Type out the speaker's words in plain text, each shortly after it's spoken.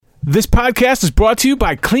This podcast is brought to you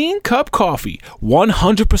by Clean Cup Coffee,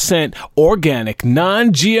 100% organic,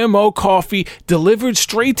 non-GMO coffee delivered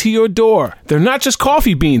straight to your door. They're not just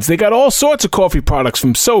coffee beans. They got all sorts of coffee products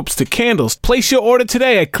from soaps to candles. Place your order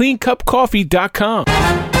today at cleancupcoffee.com.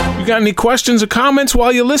 You got any questions or comments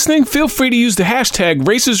while you're listening? Feel free to use the hashtag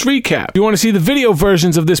RacersRecap. If you want to see the video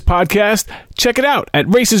versions of this podcast, check it out at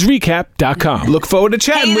racersrecap.com. Look forward to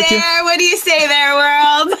chatting with you. What do you say there,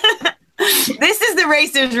 world? This is the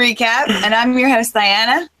Racers Recap, and I'm your host,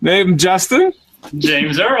 Diana. Name Justin.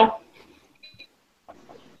 James Earl.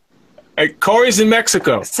 Hey, Corey's in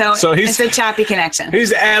Mexico. So he's a choppy connection.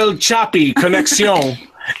 He's El Chapi Conexión.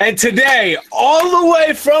 And today, all the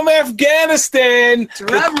way from Afghanistan,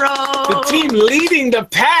 Drum roll. the team leading the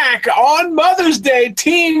pack on Mother's Day,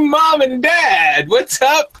 Team Mom and Dad. What's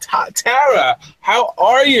up, Tara? How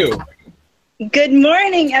are you? Good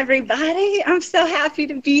morning, everybody. I'm so happy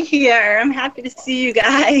to be here. I'm happy to see you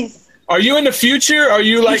guys. Are you in the future? Are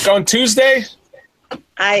you like on Tuesday?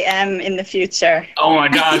 I am in the future. Oh my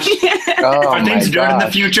gosh. Are things good in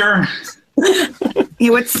the future?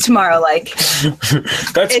 Yeah, what's tomorrow like?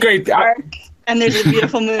 That's It's great. dark, and there's a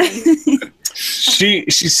beautiful moon. She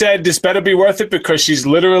said this better be worth it because she's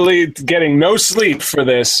literally getting no sleep for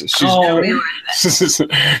this.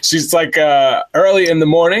 She's like early in the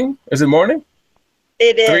morning. Is it morning?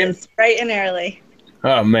 It is bright and early.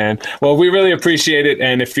 Oh, man. Well, we really appreciate it.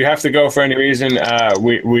 And if you have to go for any reason,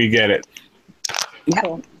 we get it.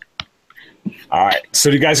 Cool. All right. So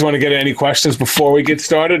do you guys want to get any questions before we get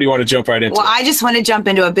started? Or do you want to jump right into Well, it? I just want to jump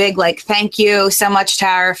into a big, thank you so much,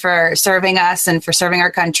 Tara, for serving us and for serving our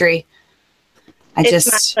country.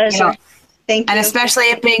 It's my pleasure. Thank you. And especially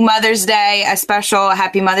it being Mother's Day, a special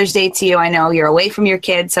happy Mother's Day to you. I know you're away from your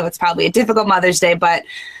kids, so it's probably a difficult Mother's Day, but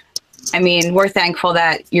I mean, we're thankful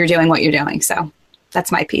that you're doing what you're doing. So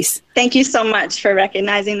that's my piece. Thank you so much for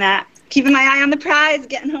recognizing that. Keeping my eye on the prize,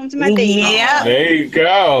 getting home to my baby. Yeah. There you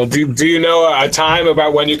go. Do you know a time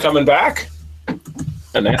about when you're coming back?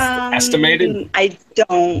 An estimated? I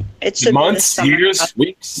don't. It should Months, be this years, summer.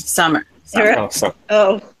 weeks? Summer.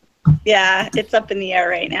 Oh, Yeah, it's up in the air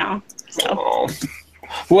right now. So. Oh.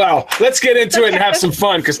 Well, let's get into it and have some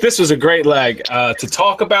fun because this was a great leg to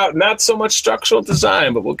talk about. Not so much structural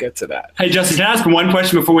design, but we'll get to that. Hey, Justin, can I ask one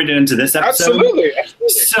question before we get into this episode? Absolutely.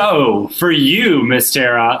 So, for you, Miss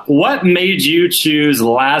Tara, what made you choose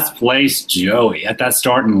last place Joey at that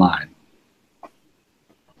starting line?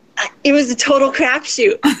 It was a total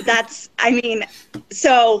crapshoot.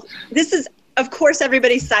 So this is, of course,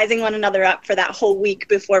 everybody's sizing one another up for that whole week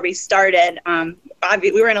before we started.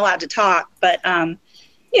 We weren't allowed to talk, but,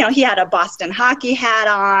 he had a Boston hockey hat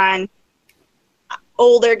on,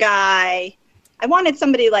 older guy. I wanted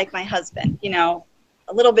somebody like my husband, a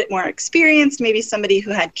little bit more experienced, maybe somebody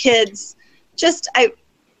who had kids. I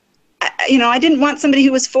didn't want somebody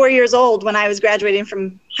who was 4 years old when I was graduating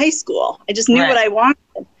from high school. I just knew what I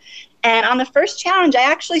wanted. And on the first challenge, I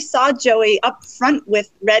actually saw Joey up front with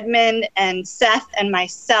Redmond and Seth and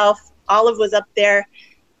myself. Olive was up there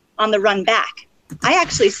on the run back. I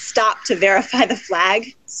actually stopped to verify the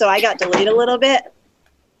flag, so I got delayed a little bit.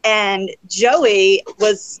 And Joey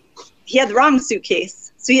he had the wrong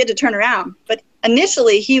suitcase, so he had to turn around. But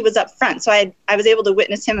initially, he was up front, so I was able to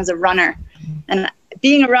witness him as a runner. And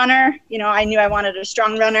being a runner, I knew I wanted a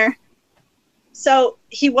strong runner. So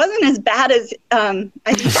he wasn't as bad as I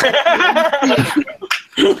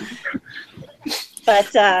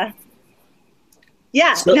but I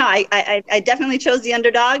definitely chose the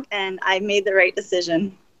underdog, and I made the right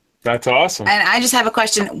decision. That's awesome. And I just have a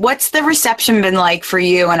question. What's the reception been like for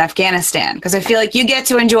you in Afghanistan? Because I feel like you get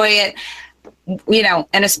to enjoy it,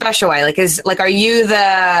 in a special way. Are you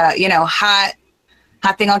the, hot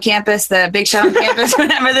thing on campus, the big shot on campus,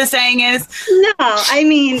 whatever the saying is? No, I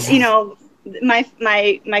mean,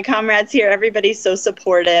 my comrades here, everybody's so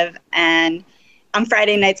supportive. And on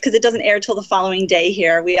Friday nights, because it doesn't air till the following day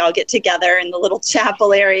here, we all get together in the little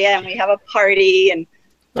chapel area and we have a party. And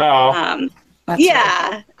I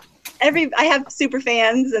have super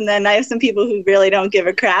fans, and then I have some people who really don't give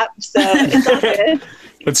a crap. So it's all good.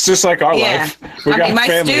 It's just like our life. We got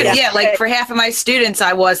family. For half of my students,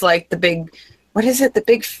 I was like the big. What is it? The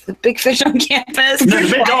big fish on campus? No, the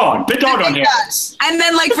big dog on campus. And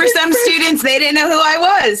then, for some students, they didn't know who I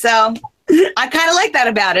was. So I kind of like that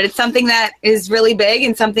about it. It's something that is really big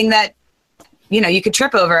and something that, you could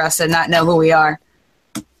trip over us and not know who we are.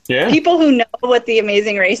 Yeah. People who know what The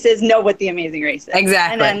Amazing Race is know what The Amazing Race is.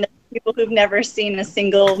 Exactly. And then people who've never seen a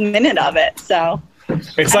single minute of it. So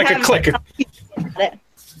it's like a click.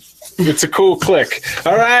 It's a cool click.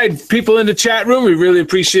 All right, people in the chat room, we really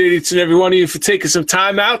appreciate each and every one of you for taking some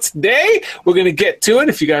time out today. We're going to get to it.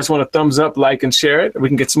 If you guys want a thumbs up, like, and share it, we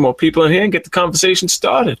can get some more people in here and get the conversation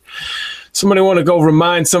started. Somebody want to go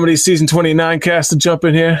remind some of these season 29 cast to jump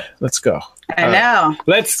in here? Let's go. I know.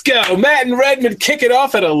 Let's go. Matt and Redmond kick it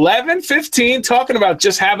off at 11:15, talking about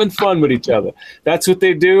just having fun with each other. That's what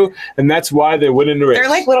they do, and that's why they're winning the race. They're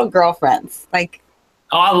like little girlfriends. Like,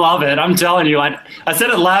 Oh, I love it. I'm telling you. I said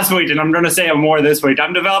it last week, and I'm going to say it more this week.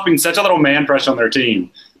 I'm developing such a little man crush on their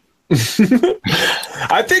team.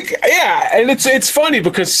 I think, yeah, and it's funny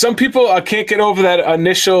because some people can't get over that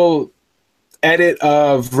initial edit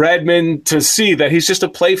of Redmond to see that he's just a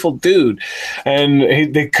playful dude,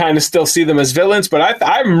 and they kind of still see them as villains. But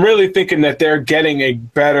I'm really thinking that they're getting a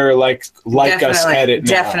better like us edit now,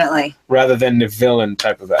 definitely, rather than the villain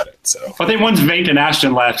type of edit. So I think once Vate and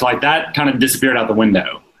Ashton left, like that kind of disappeared out the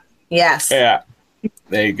window. yes, yeah.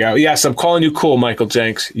 There you go. Yes, I'm calling you cool, Michael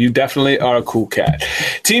Jenks. You definitely are a cool cat.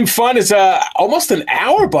 Team Fun is almost an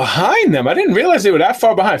hour behind them. I didn't realize they were that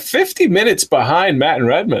far behind. 50 minutes behind Matt and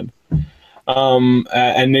Redmond.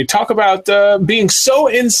 And they talk about being so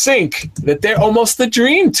in sync that they're almost the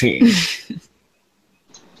dream team.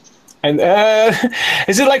 And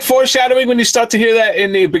is it like foreshadowing when you start to hear that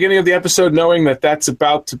in the beginning of the episode, knowing that that's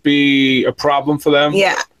about to be a problem for them?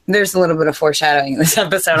 yeah. There's a little bit of foreshadowing in this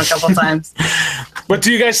episode a couple times. But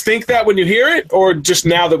do you guys think that when you hear it, or just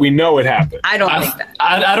now that we know it happened? I don't think that.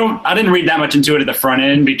 I didn't read that much into it at the front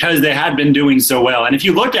end because they had been doing so well. And if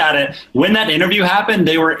you look at it, when that interview happened,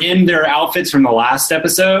 they were in their outfits from the last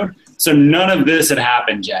episode. So none of this had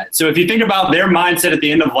happened yet. So if you think about their mindset at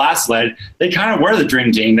the end of last lead, they kind of were the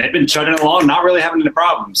dream team. They've been chugging along, not really having any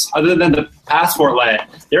problems. Other than the passport lead,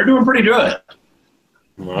 they're doing pretty good.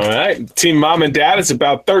 All right. Team Mom and Dad is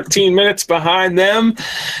about 13 minutes behind them.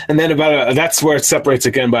 And then that's where it separates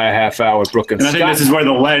again by a half hour, Brooke and I think this is where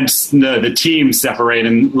the teams separate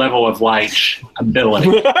in level of like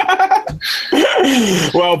ability.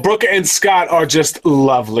 Well, Brooke and Scott are just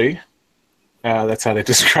lovely. That's how they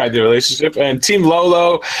describe their relationship. And Team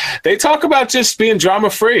Lolo, they talk about just being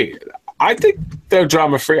drama-free. I think they're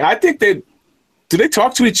drama-free. I think do they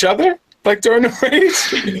talk to each other? Like during the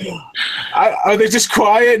race? Are they just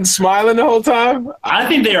quiet and smiling the whole time? I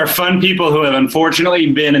think they are fun people who have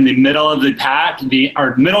unfortunately been in the middle of the pack,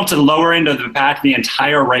 or middle to the lower end of the pack the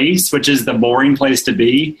entire race, which is the boring place to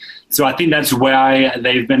be. So I think that's why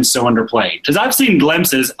they've been so underplayed. Because I've seen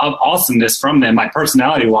glimpses of awesomeness from them, like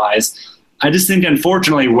personality-wise. I just think,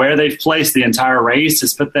 unfortunately, where they've placed the entire race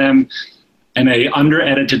has put them in a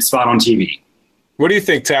under-edited spot on TV. What do you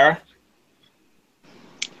think, Tara?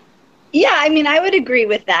 Yeah, I mean, I would agree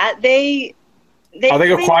with that. Are they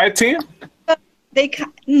a quiet team?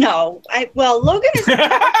 No. Logan is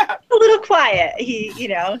a little quiet.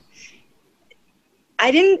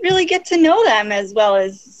 I didn't really get to know them as well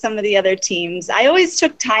as some of the other teams. I always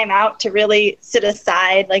took time out to really sit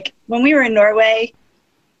aside. Like when we were in Norway,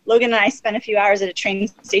 Logan and I spent a few hours at a train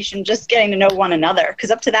station just getting to know one another,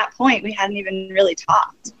 because up to that point we hadn't even really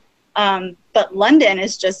talked. But London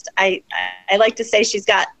is just, I like to say she's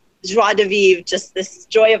got joie de vivre, just this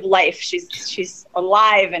joy of life. She's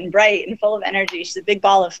alive and bright and full of energy. She's a big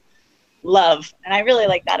ball of love, and I really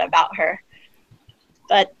like that about her.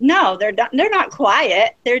 But no, they're not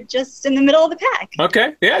quiet. They're just in the middle of the pack.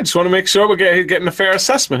 Okay, yeah, I just want to make sure we're getting a fair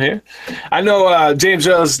assessment here. I know James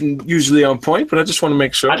Earl is usually on point, but I just want to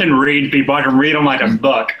make sure. I can read people. I can read them like a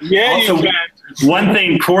book. Yeah, also, you can. One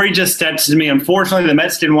thing, Corey just texted me. Unfortunately, the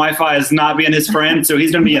Mexican Wi-Fi is not being his friend, so he's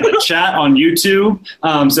going to be in the chat on YouTube.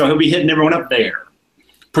 So he'll be hitting everyone up there.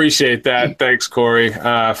 Appreciate that. Thanks, Corey,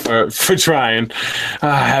 for trying.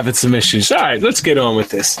 Having some issues. All right, let's get on with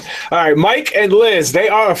this. All right, Mike and Liz, they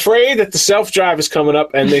are afraid that the self-drive is coming up,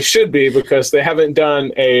 and they should be because they haven't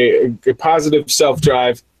done a positive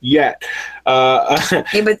self-drive yet.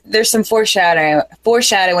 Yeah, but there's some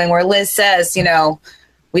foreshadowing where Liz says,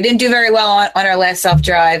 we didn't do very well on our last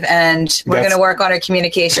self-drive, and we're going to work on our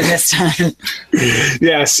communication this time.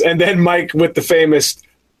 Yes, and then Mike with the famous,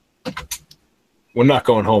 we're not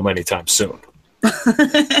going home anytime soon.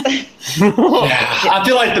 I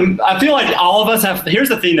feel like all of us have. Here's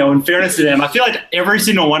the thing, though. In fairness to them, I feel like every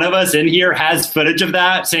single one of us in here has footage of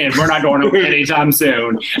that saying we're not going home anytime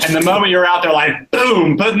soon. And the moment you're out there, like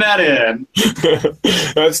boom, putting that in.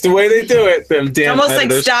 That's the way they do it. Them damn almost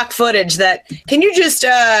editors. like stock footage. That can we just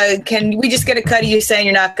get a cut of you saying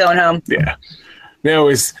you're not going home? Yeah. There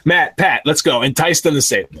was Pat. Let's go. Enticed them to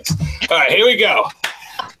save this. All right, here we go.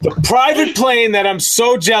 The private plane that I'm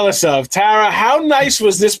so jealous of. Tara, how nice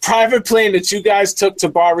was this private plane that you guys took to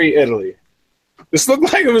Bari, Italy? This looked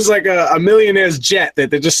like it was like a millionaire's jet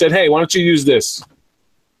that they just said, hey, why don't you use this?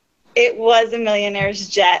 It was a millionaire's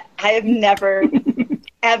jet. I have never,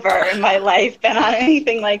 ever in my life been on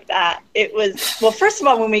anything like that. It was, well, first of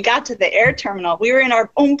all, when we got to the air terminal, we were in our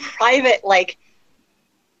own private, like,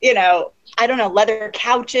 you know, I don't know, leather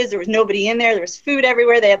couches. There was nobody in there. There was food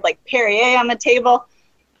everywhere. They had, like, Perrier on the table.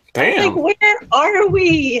 Damn. Like, where are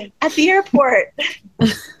we? At the airport.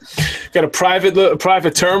 Got a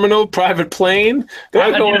private terminal, private plane.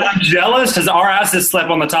 I'm jealous because our asses slept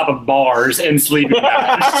on the top of bars and sleeping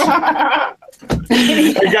bags.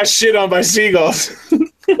 I got shit on by seagulls.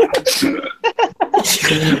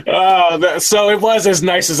 So it was as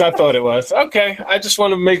nice as I thought it was. Okay, I just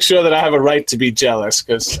want to make sure that I have a right to be jealous.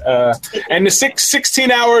 And the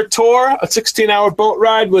 16-hour tour, a 16-hour boat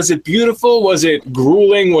ride, was it beautiful? Was it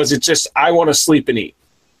grueling? Was it just, I want to sleep and eat?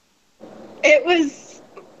 It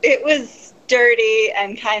was dirty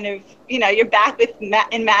and kind of, you know, you're back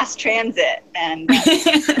in mass transit and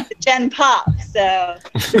Gen Pop. So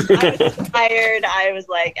I was tired. I was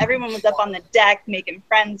like, everyone was up on the deck making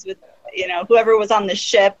friends with, you know, whoever was on the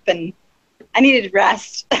ship, and I needed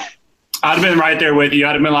rest. I'd have been right there with you.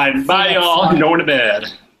 I'd have been like, bye, y'all. I'm going to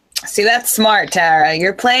bed. See, that's smart, Tara.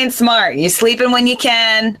 You're playing smart. You're sleeping when you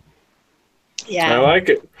can. Yeah. I like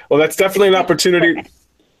it. Well, that's definitely an opportunity.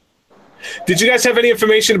 Did you guys have any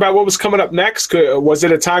information about what was coming up next? Was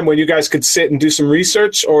it a time when you guys could sit and do some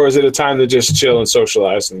research, or is it a time to just chill and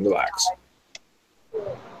socialize and relax?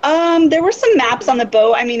 There were some maps on the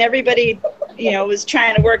boat. I mean, everybody, you know, was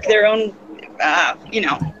trying to work their own,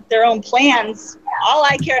 their own plans. All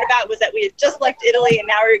I cared about was that we had just left Italy and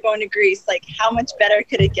now we were going to Greece. Like, how much better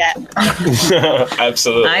could it get?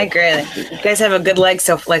 Absolutely. I agree. You guys have a good leg,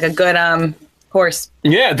 so like a good horse.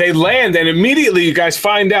 Yeah, they land, and immediately you guys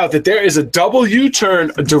find out that there is a double U-turn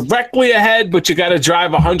directly ahead, but you got to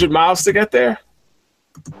drive 100 miles to get there.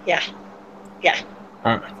 Yeah.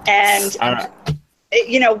 All right. And, All right.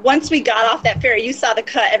 you know, once we got off that ferry, you saw the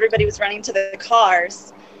cut. Everybody was running to the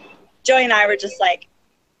cars. Joey and I were just like,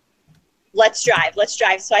 let's drive.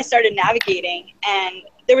 So I started navigating, and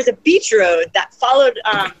there was a beach road that followed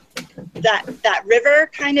that river,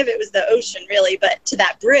 kind of. It was the ocean, really, but to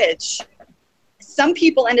that bridge. Some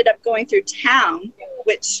people ended up going through town,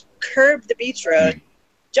 which curbed the beach road.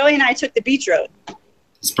 Joey and I took the beach road.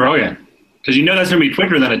 It's brilliant. Because you know that's going to be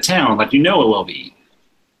quicker than a town. Like, you know it will be.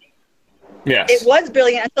 Yes. It was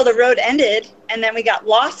brilliant until the road ended, and then we got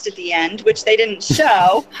lost at the end, which they didn't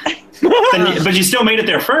show. But you still made it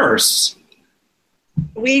there first.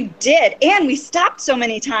 We did, and we stopped so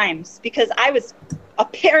many times because I was a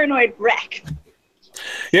paranoid wreck.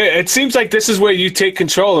 Yeah, it seems like this is where you take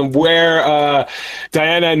control, and where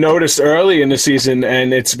Diana noticed early in the season,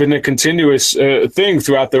 and it's been a continuous thing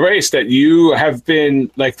throughout the race, that you have been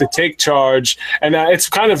like the take charge, and it's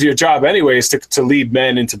kind of your job anyways to lead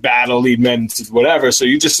men into battle, lead men into whatever. So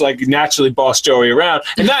you just like naturally boss Joey around,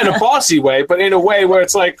 and not in a bossy way, but in a way where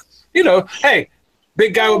it's like, you know, hey,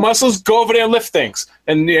 big guy with muscles, go over there and lift things.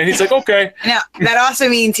 And he's like, okay. Now, that also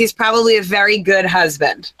means he's probably a very good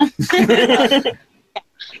husband.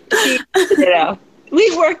 You know,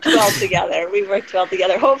 we worked well together.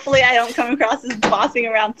 Hopefully I don't come across as bossing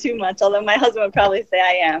around too much, although my husband would probably say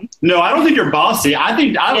I am. No, I don't think you're bossy.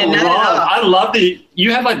 I love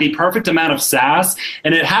you have like the perfect amount of sass,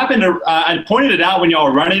 and it happened to, I pointed it out when y'all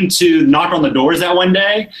were running to knock on the doors that one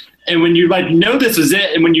day. And when you know this is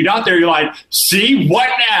it, and when you got there, you're like, see, what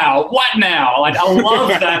now? Like, I love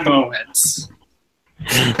that moment.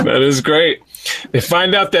 That is great. They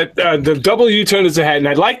find out that the double U-turn is ahead, and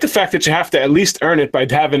I like the fact that you have to at least earn it by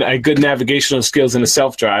having a good navigational skills and a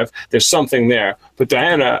self-drive. There's something there. But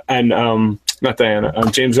Diana and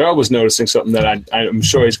James Earl was noticing something that I'm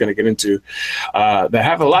sure he's going to get into that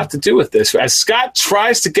have a lot to do with this. As Scott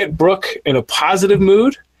tries to get Brooke in a positive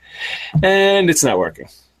mood, and it's not working.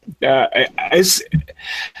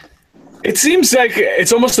 It seems like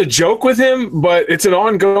it's almost a joke with him, but it's an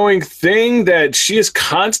ongoing thing that she is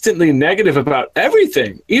constantly negative about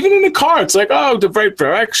everything. Even in the car, it's like, oh, the right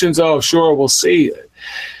directions. Oh, sure, we'll see.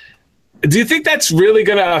 Do you think that's really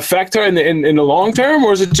going to affect her in the long term,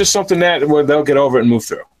 or is it just something where they'll get over it and move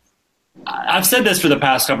through? I've said this for the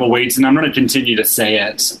past couple of weeks, and I'm going to continue to say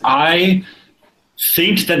it. I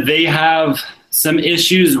think that they have some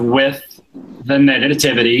issues with the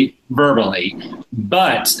negativity verbally,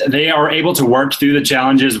 but they are able to work through the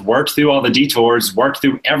challenges, work through all the detours, work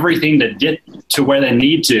through everything to get to where they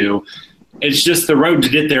need to. It's just the road to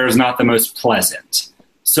get there is not the most pleasant.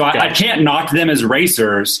 So I can't knock them as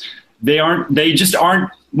racers. They just aren't.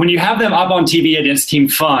 When you have them up on TV against Team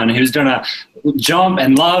Fun, who's done a jump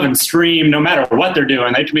and love and scream no matter what they're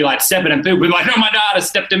doing. They could be like stepping in poop, be like, oh my God, I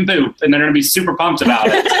stepped in poop. And they're going to be super pumped about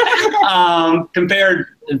it. Compared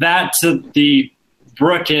that to the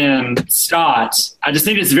Brooke and Scott, I just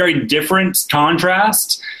think it's a very different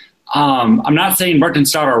contrast. I'm not saying Brooke and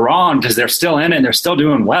Scott are wrong because they're still in it and they're still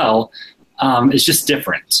doing well. It's just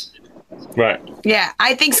different. Right. Yeah,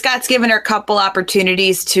 I think Scott's given her a couple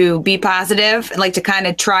opportunities to be positive and like to kind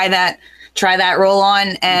of try that role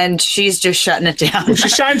on, and she's just shutting it down. Well, she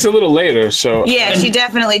shines a little later, so yeah, she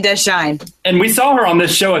definitely does shine. And we saw her on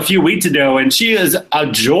this show a few weeks ago, and she is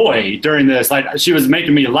a joy during this. Like, she was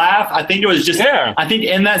making me laugh. I think it was just, I think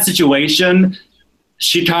in that situation,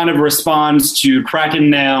 she kind of responds to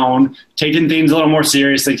cracking down, taking things a little more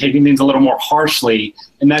seriously, taking things a little more harshly,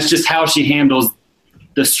 and that's just how she handles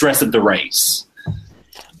the stress of the race.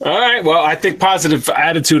 All right. Well, I think positive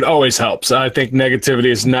attitude always helps. I think negativity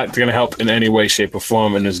is not going to help in any way, shape, or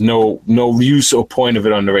form, and there's no use or point of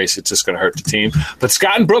it on the race. It's just going to hurt the team. But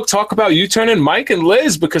Scott and Brooke talk about U-turning Mike and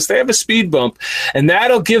Liz because they have a speed bump, and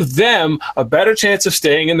that'll give them a better chance of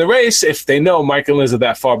staying in the race if they know Mike and Liz are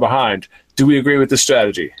that far behind. Do we agree with this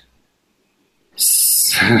strategy?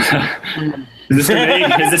 Is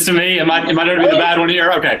this to me? Am I going to be the bad one here?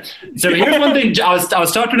 Okay. So here's one thing. I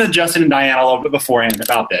was talking to Justin and Diane a little bit beforehand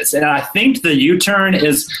about this, and I think the U-turn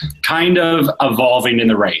is kind of evolving in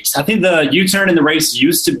the race. I think the U-turn in the race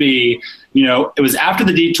used to be, it was after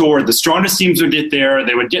the detour, the strongest teams would get there.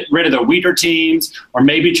 They would get rid of the weaker teams or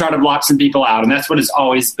maybe try to block some people out, and that's what it's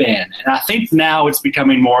always been. And I think now it's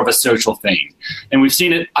becoming more of a social thing. And we've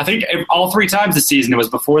seen it, I think, all 3 times this season. It was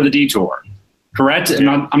before the detour. Correct? And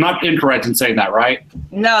I'm not incorrect in saying that, right?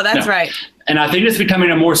 No, that's right. And I think it's becoming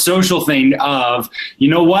a more social thing of, you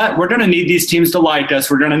know what? We're going to need these teams to like us.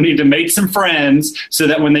 We're going to need to make some friends so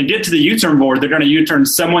that when they get to the U-turn board, they're going to U-turn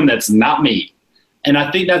someone that's not me. And I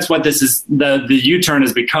think that's what this is. The U-turn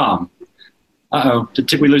has become. Uh-oh.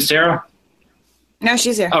 Did we lose Tara? No,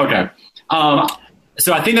 she's here. Okay.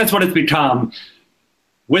 So I think that's what it's become.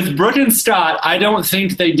 With Brooke and Scott, I don't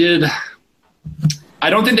think they did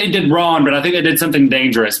wrong, but I think they did something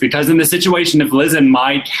dangerous because in the situation, if Liz and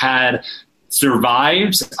Mike had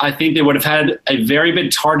survived, I think they would have had a very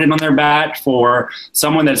big target on their back for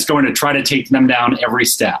someone that's going to try to take them down every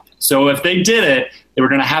step. So if they did it, they were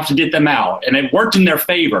going to have to get them out, and it worked in their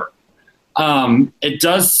favor. It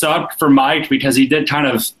does suck for Mike because he did kind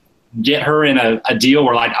of get her in a deal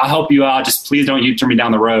where, like, I'll help you out, just please don't U-turn me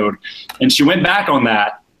down the road. And she went back on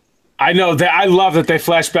that. I know that. I love that they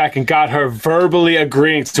flashed back and got her verbally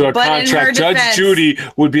agreeing to a contract. Judge Judy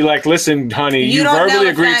would be like, "Listen, honey, you verbally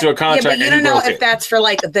agreed to a contract." Yeah, but you don't know if that's for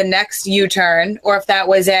like the next U-turn or if that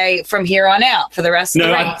was a from here on out for the rest of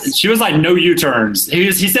the race. She was like, "No U-turns."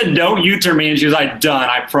 He said, "Don't U-turn me," and she was like, "Done.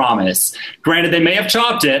 I promise." Granted, they may have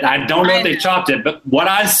chopped it. I don't know if they chopped it, but what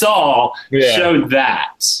I saw showed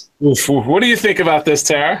that. Oof, what do you think about this,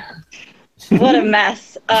 Tara? What a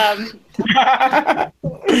mess.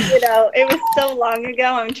 It was so long ago.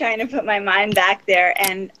 I'm trying to put my mind back there.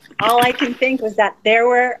 And all I can think was that there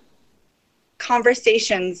were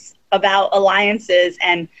conversations about alliances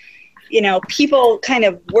and, people kind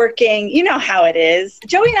of working. You know how it is.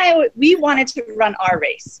 Joey and I, we wanted to run our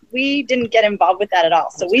race. We didn't get involved with that at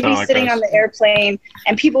all. So we'd be sitting on the airplane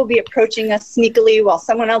and people would be approaching us sneakily while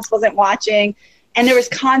someone else wasn't watching. And there was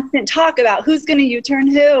constant talk about who's going to U-turn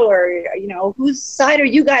who, or, whose side are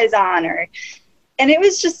you guys on? And it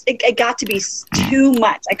was just, it got to be too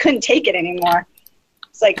much. I couldn't take it anymore.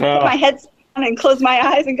 It's like, put my head down and close my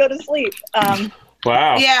eyes and go to sleep.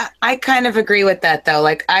 Wow. Yeah, I kind of agree with that, though.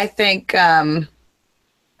 Like, I think, I don't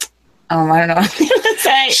know what I'm going to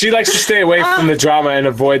say. She likes to stay away from the drama and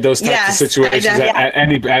avoid those types of situations at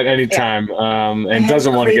any time, and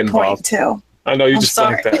doesn't want to get involved. Too. I know you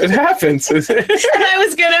like that. It happens. And I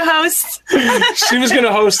was going to host. She was going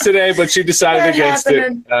to host today, but she decided against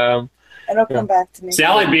it. It'll come back to me. See,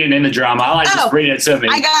 I like being in the drama. I like just bringing it to me.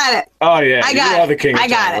 I got it. Oh, yeah. I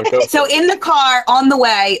got it. So in the car on the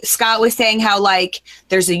way, Scott was saying how, like,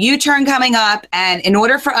 there's a U-turn coming up, and in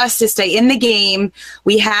order for us to stay in the game,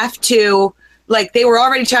 we have to, like, they were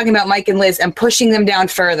already talking about Mike and Liz and pushing them down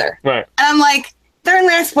further. Right. And I'm like, they're in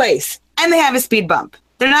last place, and they have a speed bump.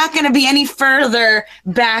 They're not going to be any further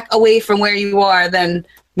back away from where you are than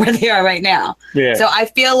where they are right now. Yeah. So I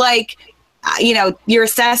feel like, your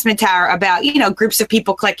assessment, Tara, about, groups of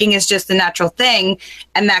people clicking is just a natural thing.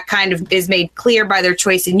 And that kind of is made clear by their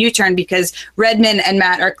choice in U-turn because Redmond and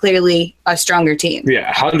Matt are clearly a stronger team.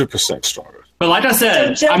 Yeah, 100% stronger. But like I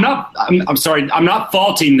said, So, I'm sorry, I'm not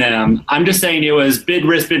faulting them. I'm just saying it was big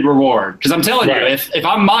risk, big reward. Because I'm telling you, if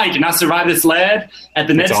I'm Mike and I survive this lead at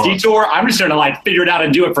the next detour, I'm just going to figure it out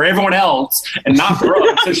and do it for everyone else and not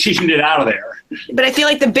Brooke so she can get out of there. But I feel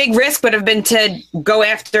like the big risk would have been to go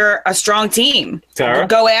after a strong team. Tara?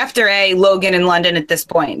 Go after a Logan in London at this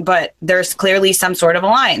point. But there's clearly some sort of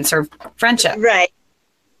alliance or friendship. Right.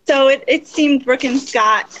 So it seemed Brooke and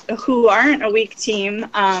Scott, who aren't a weak team,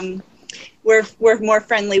 were more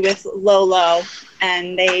friendly with Lolo,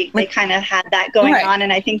 and they kind of had that going on.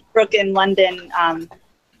 And I think Brooke in London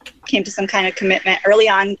came to some kind of commitment early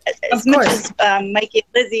on, as much as Mikey,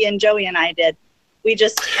 Lizzie, and Joey and I did. We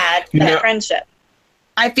just had that friendship.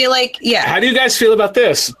 I feel like, How do you guys feel about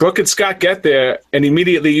this? Brooke and Scott get there, and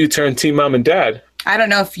immediately you turn Team Mom and Dad. I don't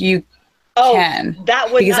know if you can.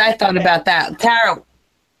 That would because I thought about that. Tara,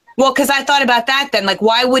 well, because I thought about that then.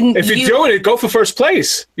 Why wouldn't if you're doing it, go for first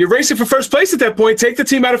place. You're racing for first place at that point. Take the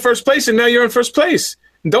team out of first place, and now you're in first place.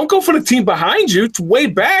 And don't go for the team behind you. It's way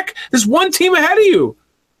back. There's one team ahead of you.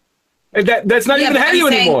 And that's not even ahead of you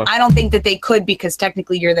anymore. I don't think that they could because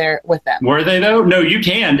technically you're there with them. Were they, though? No, you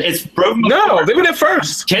can. It's broken. No, they were there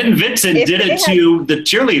first. Ken Vixen did it to the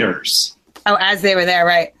cheerleaders. Oh, as they were there,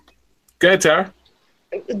 right. Go ahead, Tara.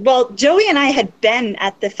 Well, Joey and I had been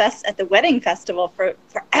at the wedding festival for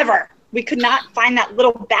forever. We could not find that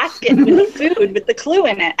little basket with the food with the clue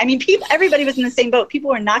in it. I mean, everybody was in the same boat. People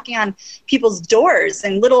were knocking on people's doors,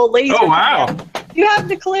 and little old ladies. Oh, wow. You have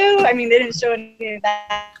the clue? I mean, they didn't show any of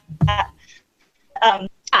that.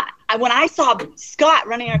 When I saw Scott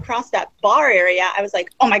running across that bar area, I was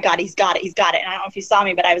like, oh my God, he's got it. And I don't know if you saw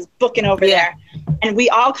me, but I was booking over there. And we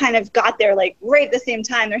all kind of got there right at the same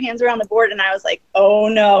time. Their hands were on the board, and I was like, oh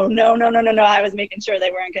no. I was making sure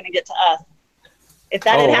they weren't going to get to us. If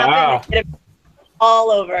that had happened, it would have been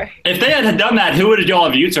all over. If they had done that, who would y'all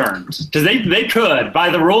have U-turned? Because they could. By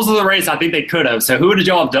the rules of the race, I think they could have. So who would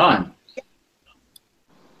y'all have done?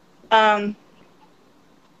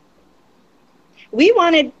 We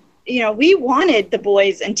wanted the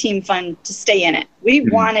boys and Team Fun to stay in it. We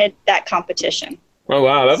wanted that competition. Oh,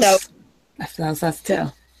 wow. I feel that's too.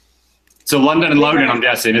 So London and Logan, I'm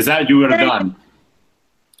guessing. Is that you would have done?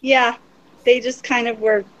 Yeah. They just kind of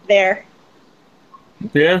were there.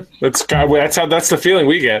 Yeah, that's the feeling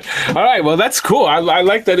we get. All right, well, that's cool. I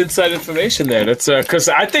like that inside information there. That's because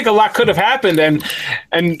I think a lot could have happened, and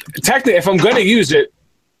technically, if I'm going to use it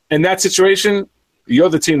in that situation, you're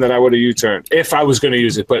the team that I would have U-turned if I was going to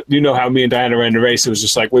use it. But you know how me and Diana ran the race; it was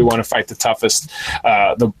just we want to fight the toughest,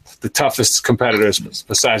 the toughest competitors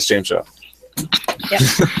besides James Rowe. Yep.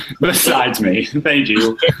 Besides me. Thank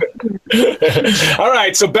you. All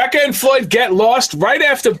right, so Becca and Floyd get lost right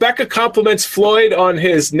after Becca compliments Floyd on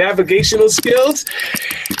his navigational skills.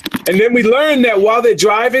 And then we learn that while they're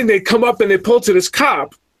driving, they come up and they pull to this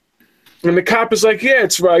cop. And the cop is like, yeah,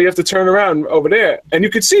 it's right. You have to turn around over there. And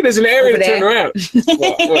you can see there's an area to turn around.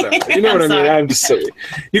 Well, whatever. You know what I mean? I'm just silly.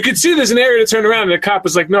 You can see there's an area to turn around. And the cop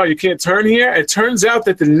is like, no, you can't turn here. It turns out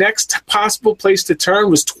that the next possible place to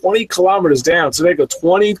turn was 20 kilometers down. So they go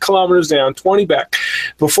 20 kilometers down, 20 back,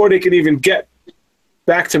 before they can even get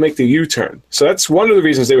back to make the U-turn. So that's one of the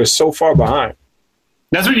reasons they were so far behind.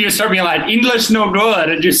 That's when you start being like, English no good,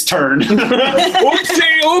 and just turn. Oopsie.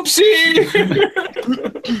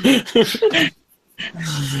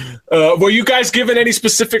 Were you guys given any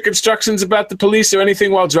specific instructions about the police or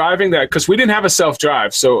anything while driving? That because we didn't have a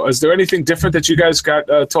self-drive. So is there anything different that you guys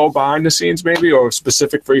got told behind the scenes maybe or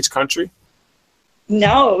specific for each country?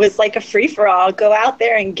 No, it was like a free-for-all. Go out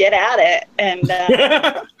there and get at it. And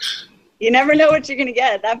you never know what you're going to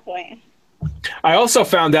get at that point. I also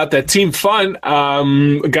found out that Team Fun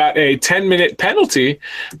got a 10-minute penalty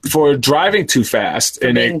for driving too fast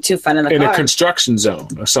in a construction zone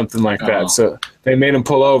or something like that. So they made them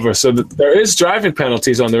pull over. So there is driving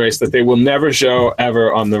penalties on the race that they will never show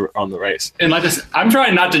ever on the race. And like this, I'm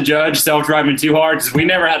trying not to judge self-driving too hard because we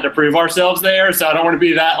never had to prove ourselves there. So I don't want to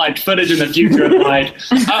be that footage in the future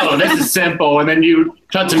oh, this is simple, and then you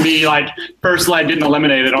cut to me first leg getting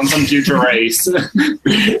eliminated on some future race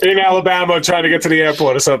in Alabama trying to get to the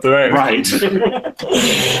airport or something, right? Right.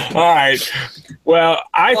 All right. Well,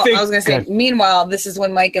 I think I was going to say. Meanwhile, this is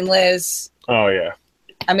when Mike and Liz. Oh yeah.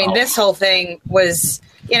 I mean, this whole thing was,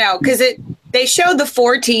 because they showed the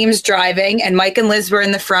four teams driving, and Mike and Liz were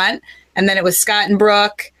in the front, and then it was Scott and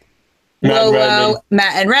Brooke, Lolo,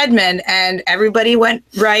 Matt and Redmond, and everybody went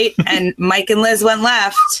right, and Mike and Liz went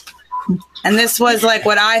left. And this was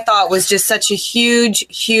what I thought was just such a huge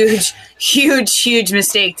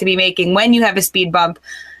mistake to be making when you have a speed bump.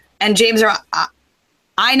 And James,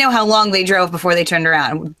 I know how long they drove before they turned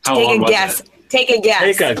around. Take a guess. Take a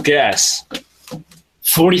guess.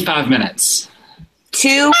 45 minutes.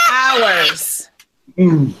 2 hours.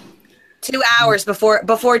 2 hours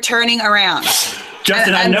before turning around.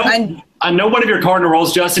 Justin, I know one of your cardinal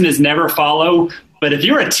rules, Justin, is never follow. But if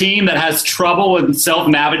you're a team that has trouble with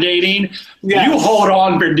self-navigating, you hold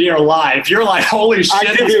on for dear life. You're like, holy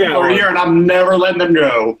shit, these people are here, and I'm never letting them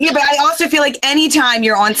go. Yeah, but I also feel like anytime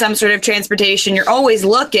you're on some sort of transportation, you're always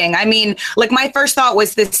looking. I mean, like my first thought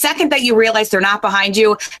was the second that you realize they're not behind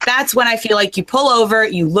you, that's when I feel like you pull over,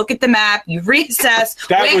 you look at the map, you reassess,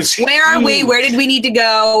 where are we, where did we need to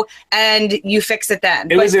go, and you fix it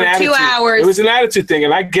then. It was an attitude. 2 hours. It was an attitude thing,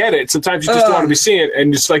 and I get it. Sometimes you just don't want to be seeing it,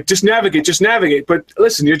 and just like, just navigate. But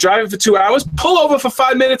listen, you're driving for 2 hours, pull over for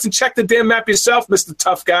 5 minutes and check the damn map yourself, Mr.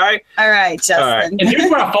 Tough Guy. All right, Justin. All right. And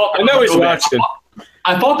here's where I fault them. I know he's watching.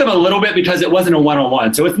 I fault them a little bit because it wasn't a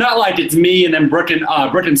one-on-one. So it's not like it's me and then Brooke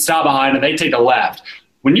and stop behind and they take a left.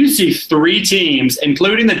 When you see 3 teams,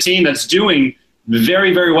 including the team that's doing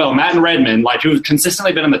very, very well, Matt and Redmond, like who've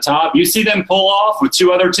consistently been on the top, you see them pull off with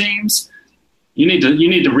 2 other teams, you need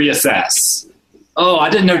to reassess. Oh, I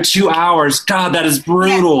didn't know 2 hours. God, that is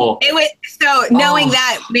brutal. Yeah, it was knowing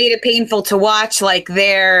that made it painful to watch, like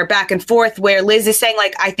their back and forth where Liz is saying,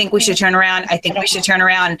 like, I think we should turn around. I think we should turn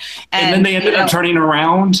around. And then they ended up turning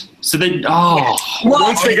around. So they, Well,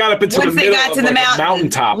 once they got up into the middle of the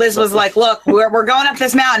mountaintop, Liz was like, look, we're going up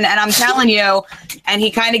this mountain, and I'm telling you, and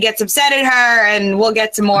he kind of gets upset at her, and we'll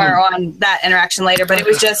get to more on that interaction later. But it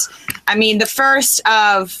was just, I mean, the first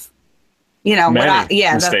of,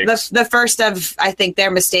 the first of, I think, their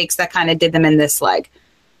mistakes that kind of did them in this leg.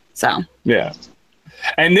 So yeah,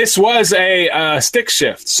 and this was a stick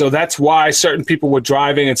shift, so that's why certain people were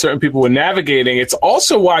driving and certain people were navigating. It's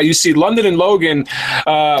also why you see London and Logan,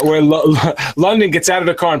 where London gets out of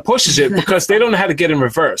the car and pushes it because they don't know how to get in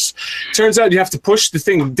reverse. Turns out you have to push the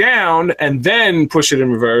thing down and then push it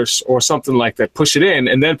in reverse, or something like that. Push it in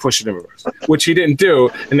and then push it in reverse, which he didn't do,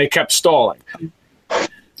 and they kept stalling.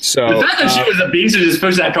 So the fact that she was a beast to just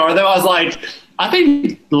push that car, though, I was like, I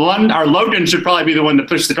think Logan should probably be the one to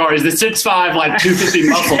push the car. He's the 6'5", like 250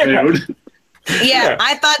 muscle dude. Yeah,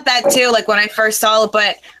 I thought that too, like when I first saw it,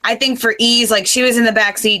 but I think for ease, like she was in the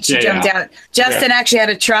back seat, she jumped out. Justin actually had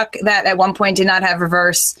a truck that at one point did not have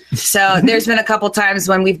reverse. So there's been a couple times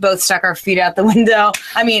when we've both stuck our feet out the window.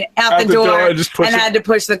 I mean, out the door and had to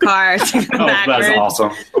push the car to go backwards. That's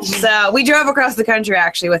awesome. So we drove across the country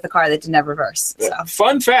actually with a car that didn't have reverse. So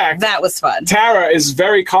fun fact. That was fun. Tara is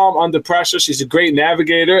very calm under pressure. She's a great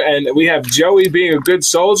navigator, and we have Joey being a good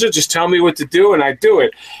soldier. Just tell me what to do and I do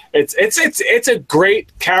it. It's a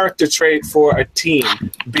great character trait for a team,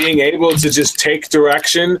 being able to just take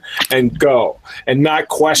direction and go and not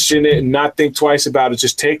question it and not think twice about it.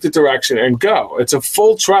 Just take the direction and go. It's a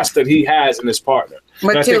full trust that he has in his partner.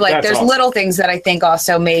 But too, like there's little things that I think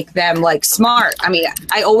also make them like smart. I mean,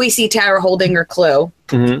 I always see Tara holding her clue.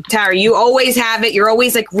 Mm-hmm. Tara, you always have it. You're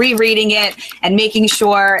always like rereading it and making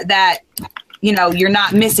sure that you're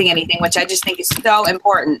not missing anything, which I just think is so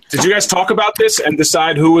important. Did you guys talk about this and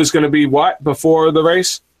decide who was going to be what before the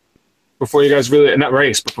race? Before you guys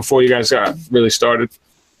before you guys got really started?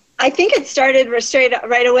 I think it started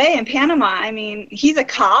right away in Panama. I mean, he's a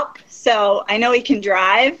cop, so I know he can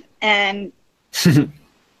drive, and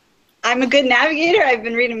I'm a good navigator. I've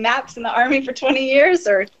been reading maps in the Army for 20 years,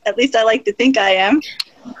 or at least I like to think I am.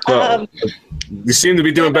 Well, you seem to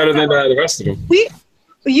be doing better than the rest of them.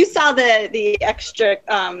 You saw the extra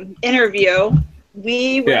interview.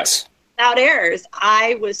 We were without errors.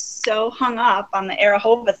 I was so hung up on the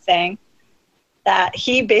Arahova thing that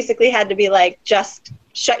he basically had to be like, just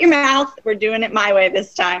shut your mouth. We're doing it my way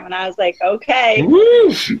this time. And I was like, okay,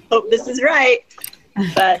 hope this is right.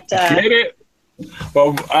 But get it.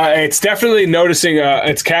 Well, it's definitely noticing.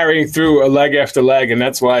 It's carrying through a leg after leg, and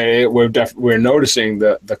that's why we're noticing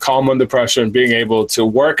the calm under pressure and being able to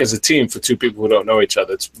work as a team for 2 people who don't know each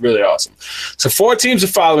other. It's really awesome. So 4 teams are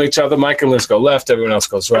following each other. Mike and Liz go left. Everyone else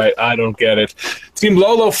goes right. I don't get it. Team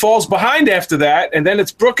Lolo falls behind after that, and then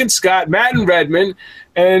it's Brooke and Scott, Matt and Redmond,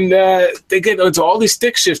 and they get into all these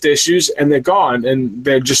stick shift issues, and they're gone, and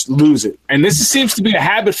they just lose it. And this seems to be a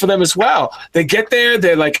habit for them as well. They get there,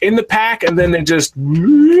 they're like in the pack, and then they just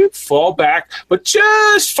fall back, but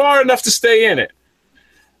just far enough to stay in it.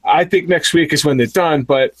 I think next week is when they're done.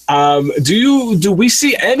 But do we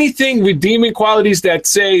see anything redeeming qualities that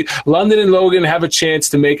say London and Logan have a chance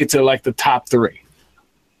to make it to like the top 3?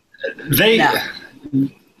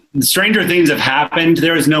 Stranger things have happened.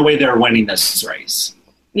 There is no way they're winning this race.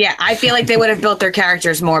 Yeah, I feel like they would have built their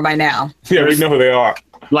characters more by now. Yeah, we know who they are.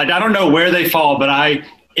 Like, I don't know where they fall, but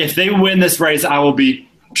if they win this race, I will be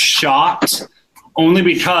shocked. only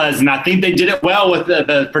because, and I think they did it well with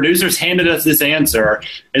the producers handed us this answer,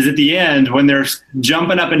 is at the end when they're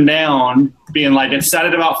jumping up and down, being like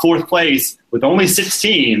excited about 4th place with only 6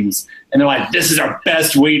 teams, and they're like, this is our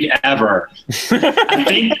best week ever. I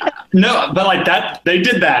think, no, but like that, they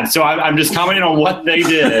did that. So I'm just commenting on what they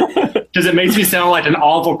did because it makes me sound like an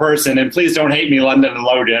awful person, and please don't hate me, London and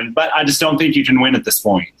Logan, but I just don't think you can win at this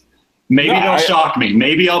point. Maybe they'll shock me.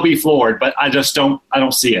 Maybe I'll be floored, but I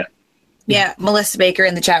don't see it. Yeah, Melissa Baker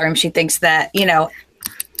in the chat room, she thinks that,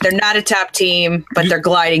 they're not a top team, but they're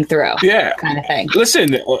gliding through. Yeah. Kind of thing.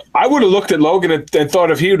 Listen, I would have looked at Logan and thought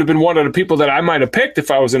if he would have been one of the people that I might have picked if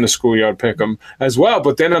I was in the schoolyard pick him as well.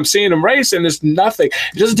 But then I'm seeing him race, and there's nothing.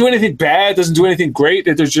 He doesn't do anything bad, doesn't do anything great.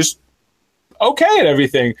 They're just okay at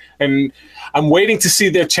everything. And I'm waiting to see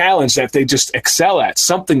their challenge that they just excel at,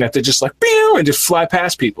 something that they're just like, pew, and just fly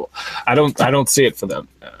past people. I don't see it for them.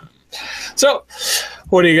 So,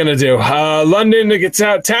 what are you going to do? London gets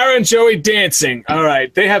out. Tara and Joey dancing. All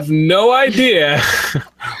right. They have no idea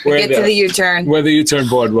where the U-turn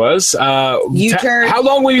board was. U-turn. How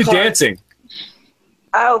long were you dancing?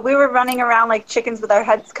 Oh, we were running around like chickens with our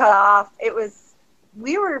heads cut off.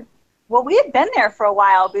 We had been there for a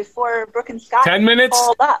while before Brooke and Scott 10 minutes?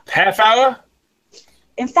 pulled up. Half hour?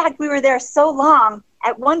 In fact, we were there so long.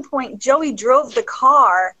 At one point, Joey drove the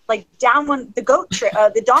car like down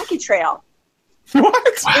the donkey trail. What?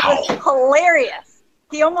 It was hilarious.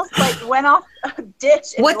 He almost like went off a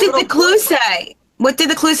ditch. What did the clue say? What did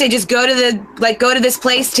the clue say? Just go to this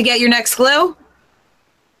place to get your next clue?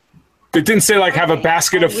 It didn't say like have a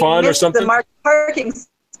basket of fun or something? The parking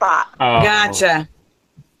spot. Oh. Gotcha.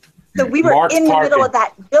 So we were in the middle of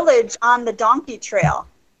that village on the donkey trail.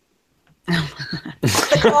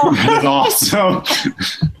 That's awesome.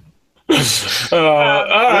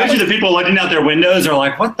 Imagine the people looking out their windows are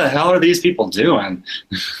like, what the hell are these people doing?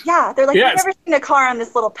 Yeah, they're like, I've never seen a car on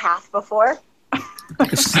this little path before.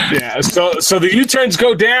 Yeah, so the U-turns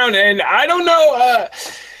go down, and I don't know.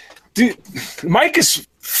 Mike is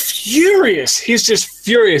furious. He's just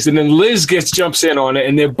furious, and then Liz jumps in on it,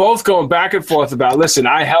 and they're both going back and forth about, listen,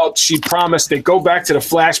 I helped, she promised. They go back to the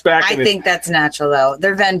flashback. I think that's natural, though.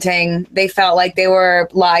 They're venting. They felt like they were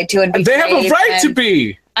lied to and betrayed. They have a right to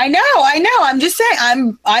be. I know. I'm just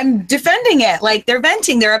saying. I'm defending it. Like, they're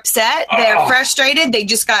venting. They're upset. They're frustrated. They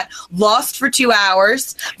just got lost for 2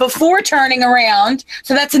 hours before turning around.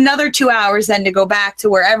 So that's another 2 hours then to go back to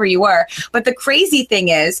wherever you were. But the crazy thing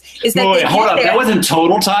is that wait, hold up. That wasn't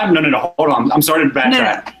total time? No. Hold on. I'm sorry to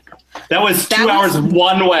backtrack. No. That was 2 hours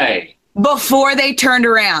one way. Before they turned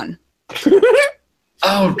around.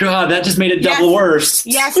 Oh, God, that just made it double worse.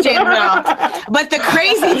 Yes, Jane. But the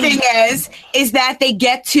crazy thing is that they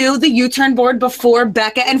get to the U-turn board before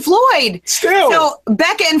Becca and Floyd. Still. So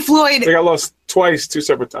Becca and Floyd. They got lost twice, 2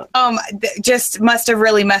 separate times. Just must have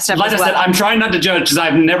really messed up. Like I said, I'm trying not to judge because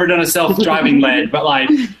I've never done a self-driving lead, but like,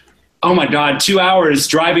 oh my God, 2 hours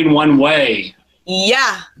driving one way.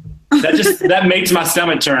 Yeah. That makes my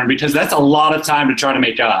stomach turn because that's a lot of time to try to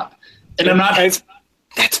make up. And I'm not.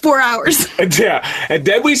 That's 4 hours. Yeah. And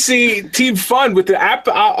then we see Team Fun with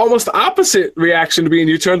the almost opposite reaction to being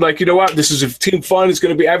U-turned. Like, you know what? This is a Team Fun. It's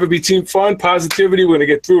going to ever be Team Fun. Positivity. We're going to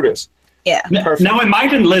get through this. Yeah. Now, in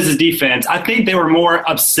Mike and Liz's defense, I think they were more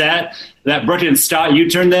upset that Brooke and Scott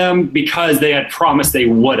U-turned them because they had promised they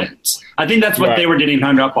wouldn't. I think that's what they were getting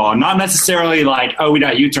hung up on. Not necessarily like, oh, we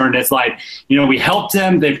got U-turned. It's like, we helped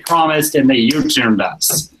them, they promised, and they U-turned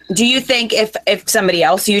us. Do you think if somebody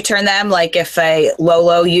else U-turned them, like if a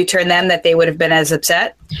Lolo U-turned them, that they would have been as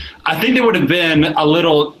upset? I think they would have been a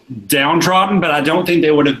little downtrodden, but I don't think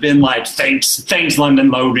they would have been like, thanks,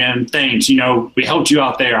 London Logan, thanks, we helped you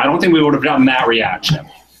out there. I don't think we would have gotten that reaction.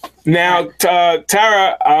 Now,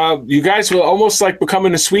 Tara, you guys were almost like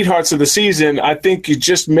becoming the sweethearts of the season. I think you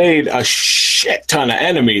just made a shit ton of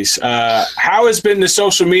enemies. How has been the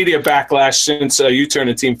social media backlash since U-turn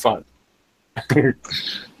and Team Fun?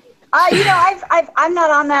 I'm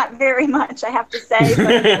not on that very much, I have to say.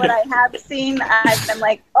 But what I have seen, I've been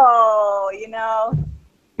like,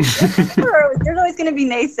 there's always going to be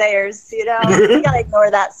naysayers, you got to ignore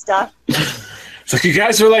that stuff. It's like you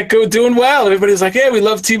guys were like doing well. Everybody's like, "Hey, we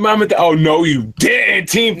love Team Mom and Dad." Oh no, you did,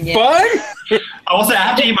 Team Fun. I will say I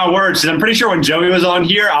have to eat my words because I'm pretty sure when Joey was on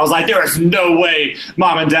here, I was like, "There is no way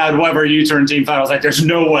Mom and Dad will ever U-turn Team Fun." I was like, "There's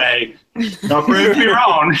no way." Don't prove me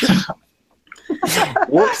wrong.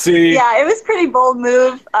 Whoopsie. Yeah, it was a pretty bold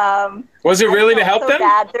move. Was it really to help them?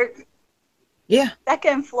 Bad. Yeah. Becca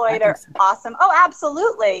and Floyd are awesome. Oh,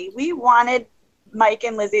 absolutely. We wanted Mike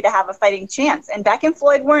and Lizzie to have a fighting chance, and Becca and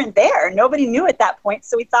Floyd weren't there. Nobody knew at that point,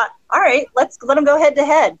 so we thought, all right, let's let them go head to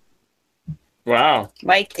head. Wow.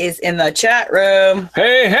 Mike is in the chat room.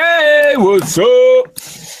 Hey, what's up?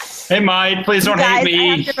 Hey, Mike, please don't hate Guys, I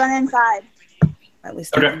me. have to run inside. At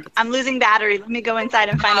least Okay. I'm losing battery. Let me go inside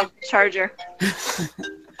and find a charger.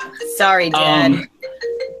 Sorry, Jen.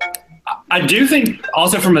 I do think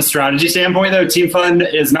also from a strategy standpoint, though, Team Fun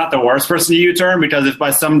is not the worst person to U-turn because if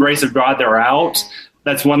by some grace of God they're out,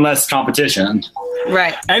 that's one less competition.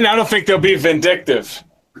 Right. And I don't think they'll be vindictive.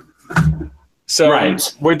 So Right.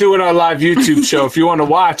 we're doing our live YouTube show. If you want to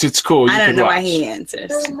watch, it's cool. You I don't can know watch. why he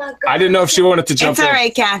answers. I didn't know if she wanted to jump It's all in.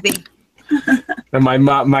 right, Kathy. And my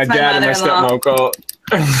dad and my mother-in-law. stepmom called.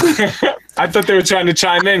 I thought they were trying to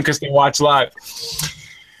chime in because they watch live.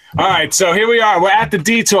 All right, so here we are. We're at the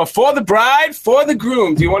detour for the bride, for the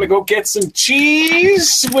groom. Do you want to go get some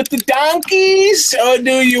cheese with the donkeys, or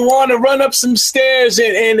do you want to run up some stairs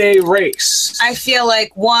in a race? I feel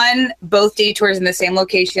like both detours in the same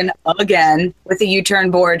location again with a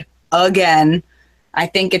U-turn board again. I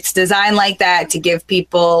think it's designed like that to give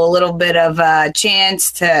people a little bit of a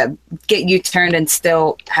chance to get U-turned and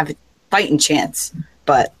still have a fighting chance.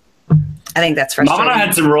 But I think that's frustrating. Mama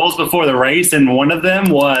had some rules before the race, and one of them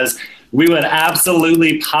was we would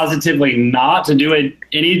absolutely, positively not to do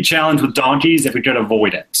any challenge with donkeys if we could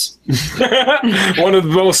avoid it. One of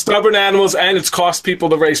the most stubborn animals, and it's cost people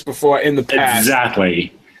the race before in the past.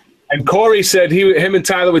 Exactly. And Corey said him and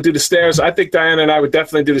Tyler would do the stairs. I think Diana and I would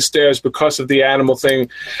definitely do the stairs because of the animal thing.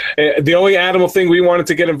 The only animal thing we wanted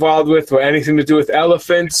to get involved with were anything to do with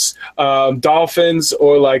elephants, dolphins,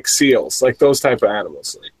 or like seals, like those type of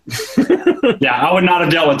animals. Yeah, I would not have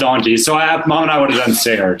dealt with donkeys, so Mom and I would have done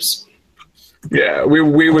stairs. Yeah,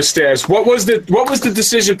 we were stairs. What was the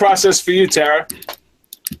decision process for you, Tara?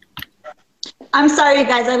 I'm sorry, you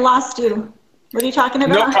guys. I lost you. What are you talking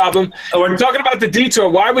about? No problem. We're talking about the detour.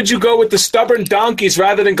 Why would you go with the stubborn donkeys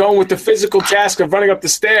rather than going with the physical task of running up the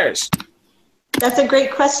stairs? That's a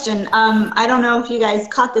great question. I don't know if you guys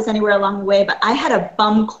caught this anywhere along the way, but I had a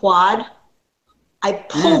bum quad. I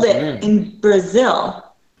pulled it in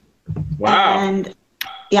Brazil. Wow. And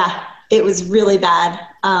yeah, it was really bad.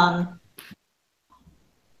 I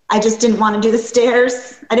just didn't want to do the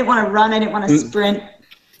stairs. I didn't want to run. I didn't want to sprint.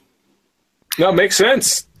 No, makes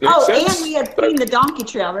sense. Makes sense. And we had seen the donkey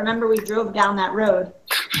trail. Remember, we drove down that road.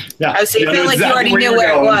 Yeah, I feel like you already knew you're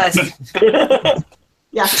where going. it was.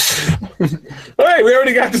 Yeah. All right, we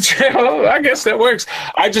already got the trail. I guess that works.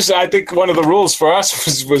 I think one of the rules for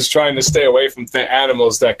us was trying to stay away from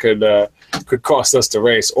animals that could cost us the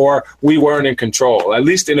race, or we weren't in control. At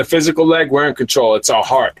least in a physical leg, we're in control. It's our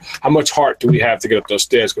heart. How much heart do we have to get up those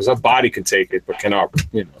stairs? Because our body can take it, but can our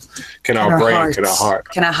brain, can our heart?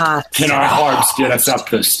 Can our heart? Can our hearts get us up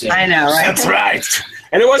the stairs? I know, right? That's right.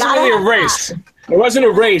 And it wasn't really a race. It wasn't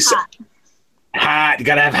a race. Hot. You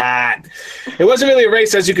gotta have hot. It wasn't really a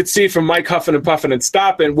race, as you could see from Mike huffing and puffing and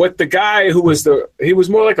stopping. With the guy he was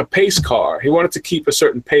more like a pace car. He wanted to keep a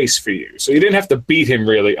certain pace for you, so you didn't have to beat him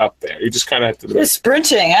really up there. You just kind of had to. He was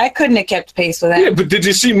sprinting. I couldn't have kept pace with him. Yeah, but did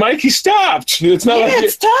you see Mike? He stopped. It's not like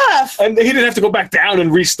it's tough. and he didn't have to go back down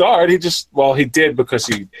and restart. He did because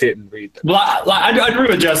he didn't read them. Well, I agree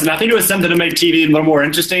with Justin. I think it was something to make TV a little more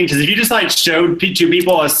interesting because if you just like showed two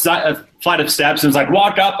people a flight of steps and was like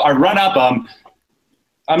walk up or run up them.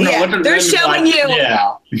 They're showing you.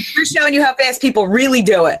 Yeah. They're showing you how fast people really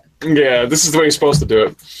do it. Yeah, this is the way you're supposed to do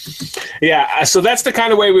it. Yeah, so that's the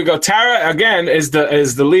kind of way we go. Tara, again, is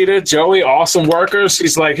the leader. Joey, awesome worker.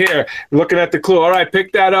 She's like, here, looking at the clue. All right,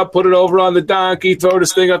 pick that up, put it over on the donkey, throw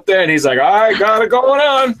this thing up there. And he's like, all right, got it going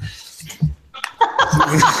on.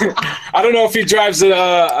 I don't know if he drives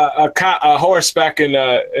a horse back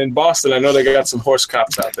in Boston. I know they got some horse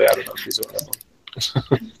cops out there. I don't know if he's one of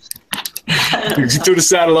them. You threw the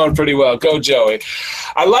saddle on pretty well. Go, Joey.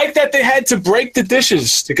 I like that they had to break the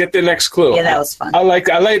dishes to get their next clue. Yeah, that was fun. I like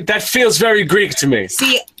that. Feels very Greek to me.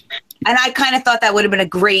 See, and I kind of thought that would have been a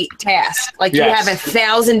great task. Like you Yes. have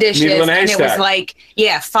 1,000 dishes, Needle in a and it was haystack. like,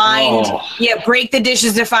 break the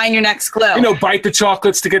dishes to find your next clue. Bite the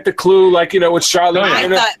chocolates to get the clue, like, with Charlotte. I thought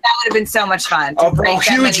that would have been so much fun. To break A that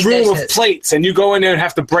huge many room dishes. of plates, and you go in there and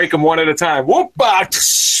have to break them one at a time. Whoop-a,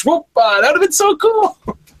 whoop-a. That would have been so cool.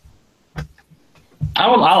 I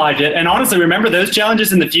like it. And honestly, remember those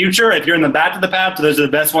challenges in the future. If you're in the back of the path, those are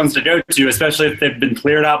the best ones to go to, especially if they've been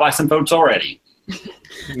cleared out by some folks already.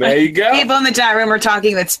 There you go. People in the chat room are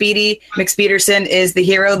talking that Speedy McSpeederson is the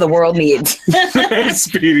hero the world needs.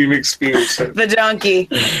 Speedy McSpeederson. The donkey.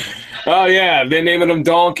 Oh, yeah. They're naming him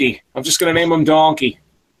Donkey. I'm just going to name him Donkey.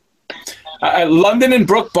 London and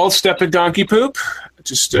Brooke both step in donkey poop.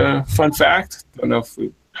 Just a fun fact. Don't know if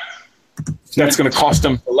that's going to cost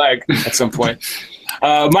them a leg at some point.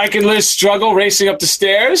 Mike and Liz struggle racing up the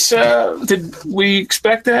stairs. Did we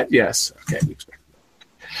expect that? Yes. Okay, we expect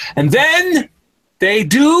that. And then they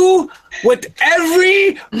do what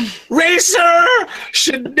every racer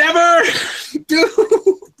should never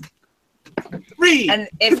do. Read And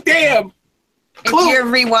the damn clue. If you're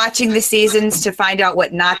rewatching the seasons to find out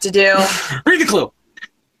what not to do, Read the clue.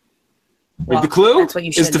 well, The clue that's what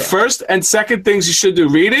you should is the do. first and second things you should do.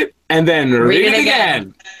 Read it and then read it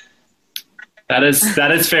again. That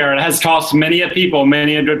is fair. It has cost many a people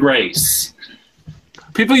many a good race.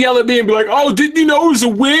 People yell at me and be like, "Oh, didn't you know it was a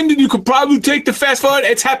wind and you could probably take the fast forward?"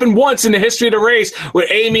 It's happened once in the history of the race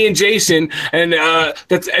with Amy and Jason, and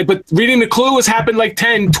but reading the clue has happened like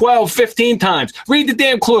 10, 12, 15 times. Read the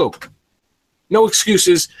damn clue. No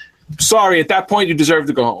excuses. Sorry, at that point you deserve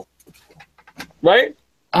to go home. Right?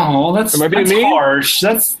 Oh, that's Am I being mean? harsh.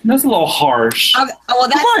 That's a little harsh. Okay, well,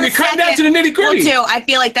 that's Come on, the you're cutting down second- to the nitty-gritty. Well, too, I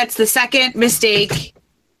feel like that's the second mistake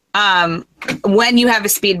when you have a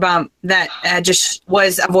speed bump that just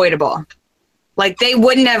was avoidable. Like, they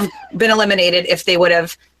wouldn't have been eliminated if they would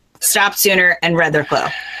have stopped sooner and read their clue.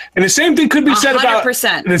 And the same thing could be said about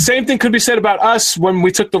 100%. the same thing could be said about us when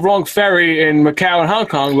we took the wrong ferry in Macau and Hong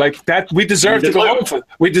Kong. Like that, we deserve to go home for.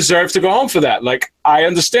 We deserve to go home for that. Like I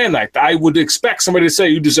understand that. I would expect somebody to say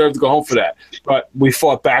you deserve to go home for that, but we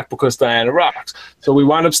fought back because Diana rocks. So we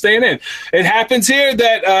wound up staying in. It happens here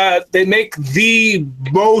that they make the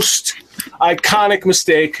most iconic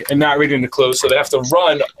mistake and not reading the clue, so they have to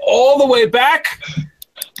run all the way back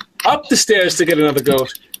up the stairs to get another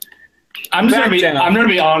goat. I'm Back gonna down.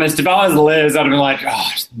 be honest. If I was Liz, I'd have been like, "Oh,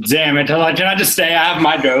 damn it! Like, can I just stay? I have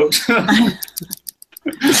my goat."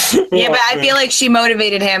 Yeah, but I feel like she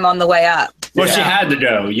motivated him on the way up. Well, she had to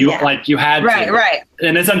go. You had Right, to. right.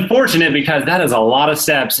 And it's unfortunate because that is a lot of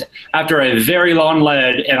steps after a very long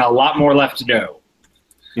lead and a lot more left to go.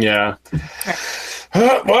 Yeah.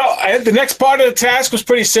 The next part of the task was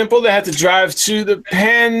pretty simple. They had to drive to the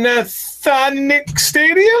Panasonic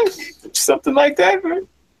Stadium, something like that, right?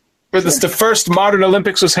 Where the first modern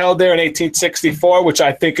Olympics was held there in 1864, which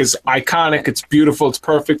I think is iconic. It's beautiful. It's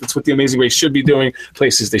perfect. It's what the Amazing Race should be doing,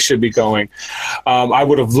 places they should be going. I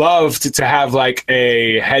would have loved to have like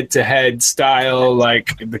a head-to-head style,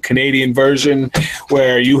 like the Canadian version,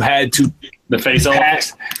 where you had to The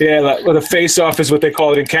face-off. the face-off is what they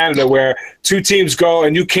call it in Canada, where two teams go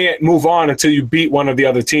and you can't move on until you beat one of the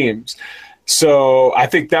other teams. So I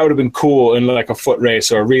think that would have been cool in like a foot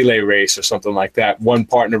race or a relay race or something like that. One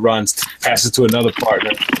partner runs, passes to another partner.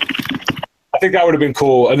 I think that would have been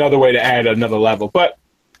cool. Another way to add another level. But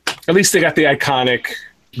at least they got the iconic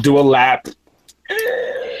do a lap.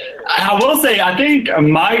 I will say, I think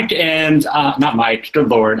Mike and not Mike, good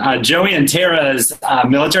Lord, Joey and Tara's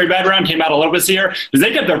military background came out a little bit here because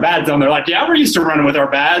they kept their badges on. They're like, "Yeah, we're used to running with our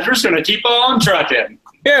badge. We're just going to keep on trucking."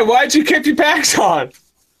 Yeah, why'd you keep your packs on?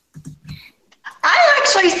 I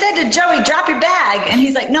actually said to Joey, "Drop your bag," and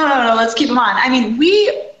he's like, "No, let's keep them on." I mean,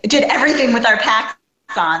 we did everything with our packs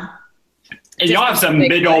on. And y'all have some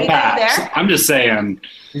big old you guys packs. there? I'm just saying.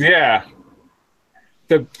 Yeah.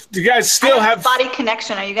 You guys still I have body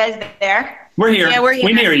connection. Are you guys there? We're here. Yeah, we're here.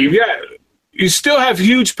 We hear you. Yeah, you still have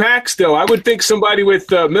huge packs, though. I would think somebody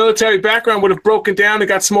with a military background would have broken down and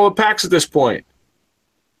got smaller packs at this point.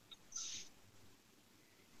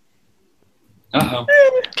 Uh-oh.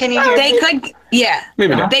 Can you hear They me? could, yeah.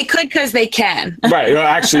 Maybe not. They could because they can. Right. Well,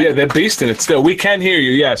 actually, yeah, they're beasting it still. We can hear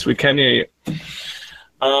you. Yes, we can hear you.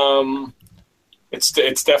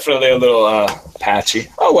 It's definitely a little patchy.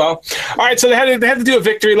 Oh, well. All right, so they had to do a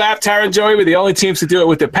victory lap. Tara and Joey were the only teams to do it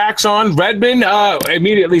with their packs on. Redmond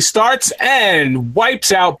immediately starts and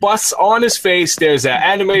wipes out, busts on his face. There's an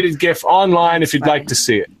animated GIF online if you'd like to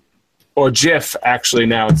see it. Or GIF, actually,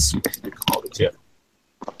 now it's called a GIF.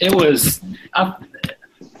 It was.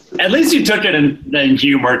 At least you took it in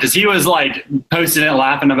humor because he was like posting it,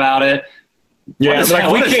 laughing about it. Yeah,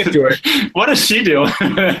 we can't do it. What is she doing?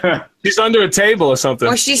 She's under a table or something.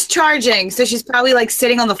 Or she's charging, so she's probably like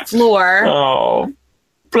sitting on the floor. Oh,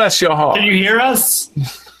 bless your heart. Can you hear us?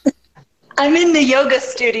 I'm in the yoga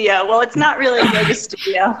studio. Well, it's not really a yoga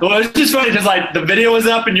studio. Well, it's just funny because like the video was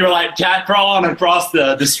up and you were like cat crawling across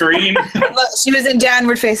the screen. Look, she was in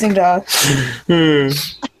downward facing dog.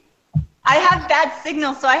 I have bad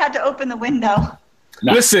signal, so I had to open the window.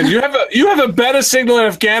 Listen, you have a better signal in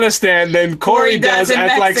Afghanistan than Corey does in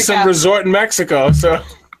at like Mexico. some resort in Mexico. So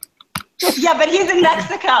Yeah, but he's in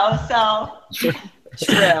Mexico, so. True.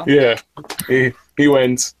 yeah, he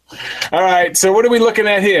wins. All right, so what are we looking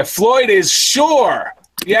at here? Floyd is sure.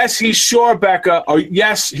 Yes, he's sure, Becca. Oh,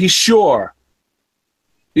 yes, he's sure.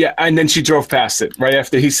 Yeah, and then she drove past it right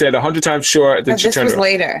after he said 100 times sure. Then she This turned was around.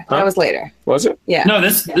 later. Huh? That was later. Was it? Yeah. No,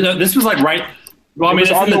 this was like right. Well, I mean, was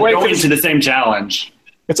it's on the way going to- to the same challenge.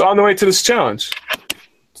 It's on the way to this challenge.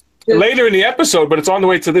 Later in the episode, but it's on the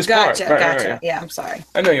way to this Gotcha. part. Gotcha. Right. Yeah, I'm sorry.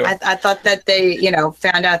 I know you. I thought that they,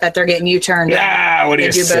 found out that they're getting U-turned. Yeah, what do They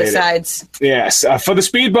you do say? both sides. Yes. For the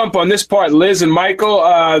speed bump on this part, Liz and Michael,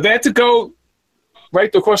 they had to go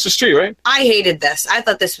right across the street, right? I hated this. I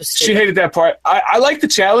thought this was She stupid. hated that part. I like the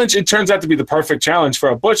challenge. It turns out to be the perfect challenge for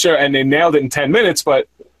a butcher, and they nailed it in 10 minutes, but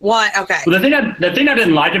Okay. Well, the thing I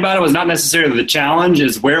didn't like about it was not necessarily the challenge,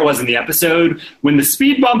 is where it was in the episode. When the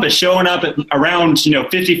speed bump is showing up at around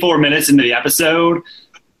 54 minutes into the episode,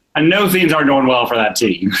 I know things aren't going well for that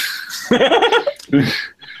team.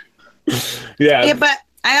 Yeah, but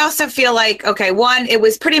I also feel like, okay, one, it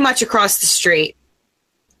was pretty much across the street.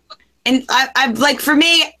 And I like, for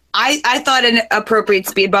me, I thought an appropriate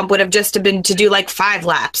speed bump would have just been to do like 5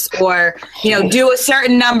 laps or, do a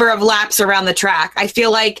certain number of laps around the track. I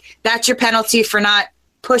feel like that's your penalty for not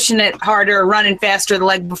pushing it harder, running faster the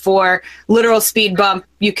leg before. Literal speed bump,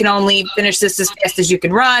 you can only finish this as fast as you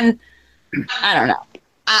can run. I don't know.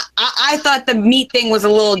 I thought the meat thing was a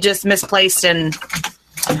little just misplaced, and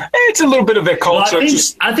it's a little bit of their Well, culture.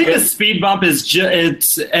 I think the speed bump is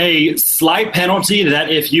it's a slight penalty that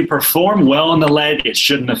if you perform well on the leg, it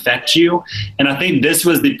shouldn't affect you. And I think this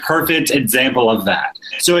was the perfect example of that.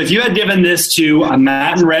 So if you had given this to a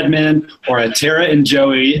Matt and Redmond or a Tara and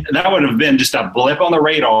Joey, that would have been just a blip on the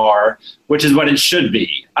radar, which is what it should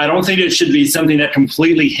be. I don't think it should be something that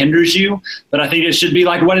completely hinders you, but I think it should be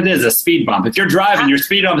like what it is, a speed bump. If you're driving, your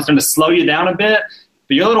speed bump is going to slow you down a bit,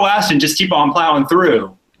 but your little ass can just keep on plowing through.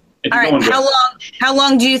 all right. How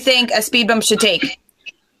long do you think a speed bump should take?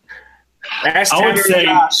 I would say,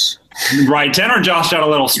 right, Tanner and Josh got a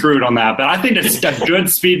little screwed on that, but I think a good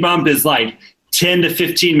speed bump is like 10 to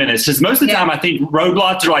 15 minutes. Because most of the time, I think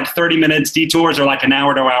roadblocks are like 30 minutes, detours are like an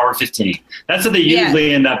hour to hour 15. That's what they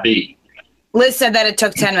usually end up being. Liz said that it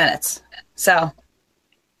took 10 minutes. So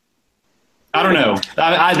I don't know.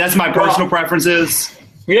 That's my personal preferences.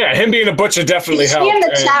 Yeah, him being a butcher definitely Is he helped. in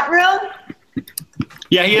the chat room?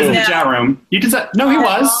 Yeah, he is in the chat room. You just no, he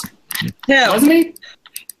was, who? wasn't he?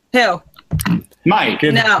 Who? Mike. No,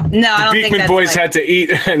 I don't The think Beekman that's boys right. had to eat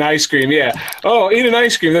an ice cream. Yeah. Oh, eat an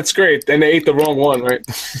ice cream. That's great. And they ate the wrong one, right?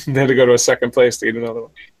 They had to go to a second place to eat another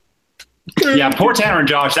one. Yeah, poor Tanner and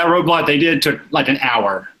Josh. That roadblock they did took like an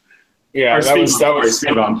hour. Yeah, Or that was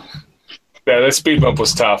speed bump. yeah, that speed bump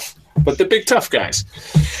was tough. But the big tough guys.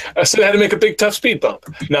 So they had to make a big tough speed bump.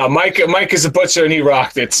 Now, Mike is a butcher and he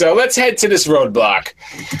rocked it. So let's head to this roadblock.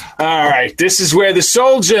 All right, this is where the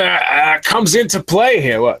soldier comes into play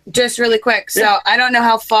here. What? Just really quick. So I don't know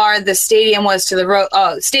how far the stadium was to the road.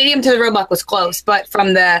 Oh, stadium to the roadblock was close, but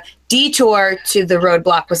from the detour to the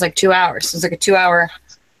roadblock was like 2 hours. It was like a 2 hour.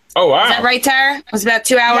 Oh, wow. Is that right, Tara? It was about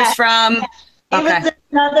 2 hours Yes. from. Okay.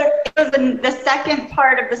 It was the second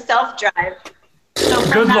part of the self-drive. So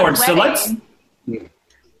from Good that Lord. So wedding- let's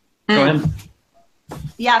go ahead.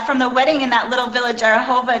 Yeah, from the wedding in that little village,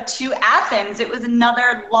 Arahova, to Athens, it was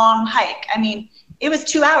another long hike. I mean, it was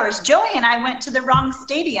 2 hours. Joey and I went to the wrong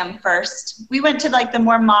stadium first. We went to like the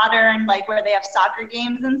more modern, like where they have soccer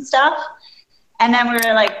games and stuff. And then we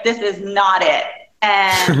were like, this is not it.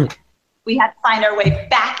 And we had to find our way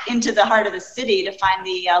back into the heart of the city to find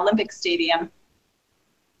the Olympic Stadium.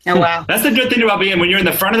 Oh, wow. That's the good thing about being when you're in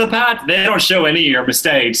the front of the pack, they don't show any of your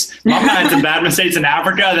mistakes. Mama had some bad mistakes in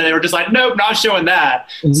Africa that they were just like, nope, not showing that.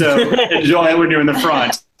 So enjoy it when you're in the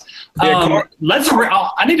front.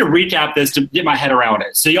 I need to recap this to get my head around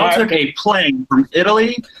it. So y'all took a plane from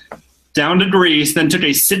Italy down to Greece, then took a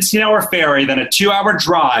 16-hour ferry, then a 2-hour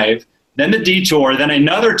drive, then the detour, then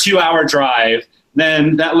another 2-hour drive,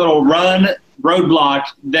 then that little roadblock,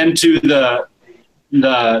 then to the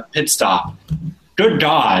pit stop. Good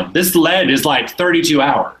God, this leg is like 32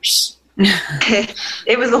 hours.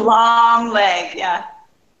 It was a long leg, yeah.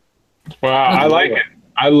 Wow, I like it.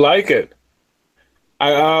 I like it.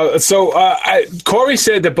 Corey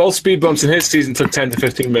said that both speed bumps in his season took 10 to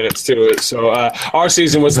 15 minutes too. So our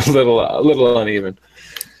season was a little uneven.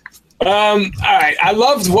 All right, I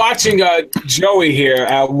loved watching Joey here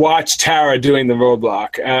watch Tara doing the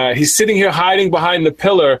roadblock. He's sitting here hiding behind the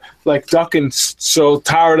pillar, like ducking, so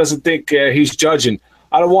Tara doesn't think he's judging.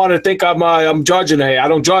 I don't want to think I'm judging her. I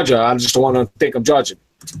don't judge her. I just want to think I'm judging.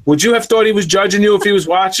 Would you have thought he was judging you if he was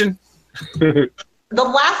watching? the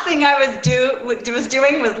last thing I was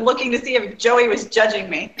doing was looking to see if Joey was judging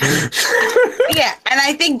me. Yeah, and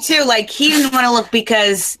I think too, like he didn't want to look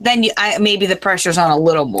because then maybe the pressure's on a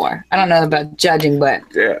little more. I don't know about judging, but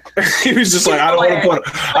yeah, he was just like, I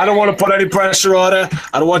don't want to put any pressure on her.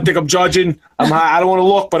 I don't want to think I'm judging. I don't want to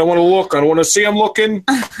look, but I want to look. I don't want to see him looking.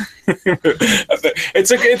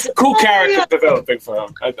 It's a cool character developing for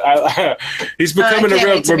him. He's becoming a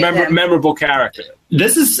real memorable character.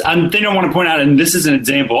 This is a thing I want to point out, and this is an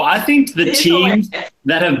example. I think the teams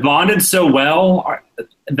that have bonded so well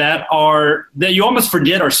that you almost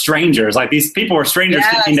forget are strangers. Like these people were strangers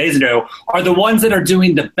 15 days ago are the ones that are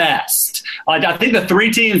doing the best. Like I think the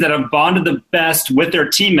three teams that have bonded the best with their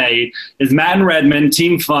teammate is Matt and Redmond,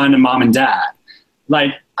 Team Fun, and Mom and Dad.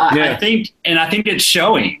 Like I think it's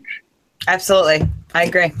showing. Absolutely. I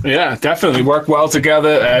agree. Yeah, definitely work well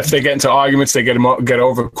together. If they get into arguments, they get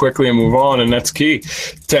over quickly and move on, and that's key.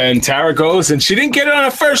 And Tara goes, and she didn't get it on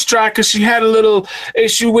her first try because she had a little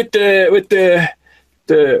issue with the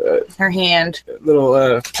her hand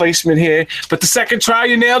little placement here. But the second try,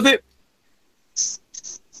 you nailed it.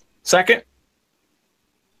 Second,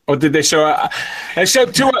 or did they show? They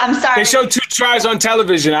showed two. I'm sorry. They showed 2 tries on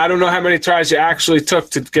television. I don't know how many tries you actually took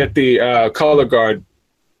to get the color guard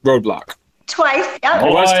roadblock. Twice. Yep.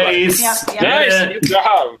 Twice. Yep. Nice. Good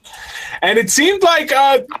job. And it seemed like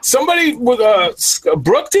somebody with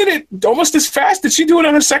Brooke did it almost as fast. Did she do it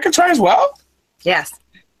on her second try as well? Yes.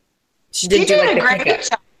 She did a great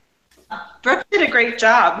job. Brooke did a great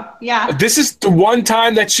job. Yeah. This is the one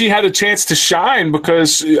time that she had a chance to shine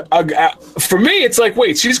because for me, it's like,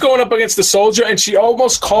 wait, she's going up against the soldier and she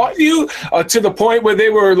almost caught you to the point where they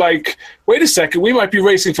were like, wait a second, we might be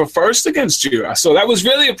racing for first against you. So that was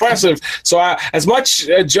really impressive. So as much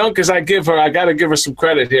junk as I give her, I got to give her some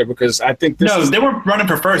credit here because I think they weren't running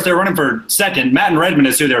for first. They were running for second. Matt and Redmond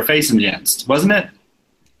is who they were facing against, wasn't it?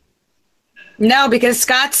 No, because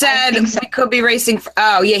Scott said we could be racing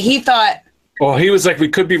he thought. Well, he was like, we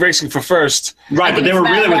could be racing for first. Right, but they were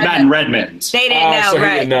really with Matt and Redmond. They didn't know,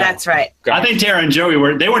 right. Didn't know. That's right. I think Tara and Joey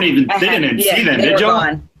they didn't even see them, did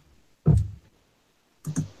you?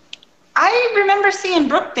 I remember seeing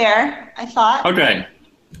Brooke there, I thought. Okay.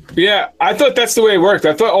 Yeah, I thought that's the way it worked.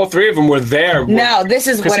 I thought all 3 of them were there. No, this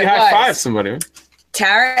is what it was. Because he high-fived somebody.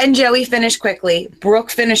 Tara and Joey finished quickly.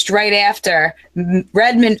 Brooke finished right after.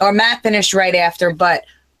 Matt finished right after, but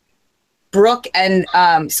Brooke and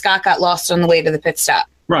Scott got lost on the way to the pit stop.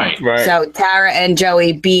 Right. So Tara and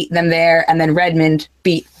Joey beat them there, and then Redmond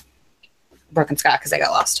beat Brooke and Scott because they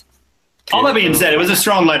got lost. All that being said, it was a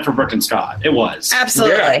strong lead for Brooke and Scott. It was.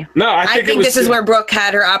 Absolutely. Yeah. No, I think this is where Brooke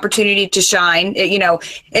had her opportunity to shine.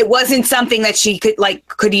 It wasn't something that she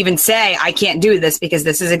could even say, I can't do this because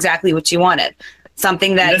this is exactly what she wanted.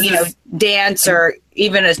 Something that, dance or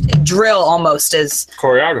even a drill almost is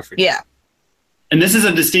choreography. Yeah. And this is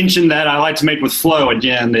a distinction that I like to make with Flo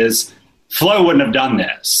again is Flo wouldn't have done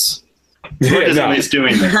this. Brooke is at least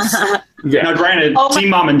doing this. Now, granted, Team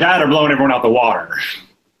Mom and Dad are blowing everyone out the water.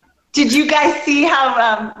 Did you guys see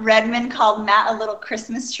how Redmond called Matt a little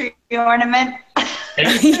Christmas tree ornament?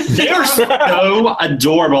 They are so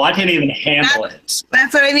adorable. I can't even handle it.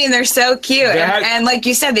 That's what I mean. They're so cute. And like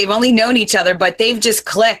you said, they've only known each other, but they've just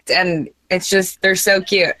clicked, and it's just, they're so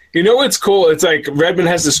cute. You know what's cool? It's like Redmond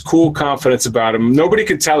has this cool confidence about him. Nobody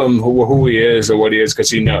can tell him who he is or what he is because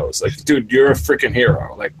he knows. Like, dude, you're a freaking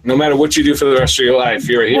hero. Like, no matter what you do for the rest of your life,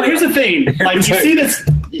 you're a hero. Well, here's the thing. Like, you see this.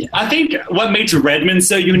 I think what makes Redmond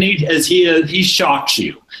so unique is he shocks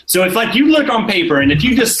you. So if like you look on paper and if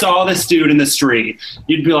you just saw this dude in the street,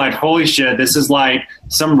 you'd be like, holy shit, this is like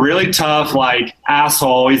some really tough like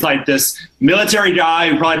asshole. He's like this military guy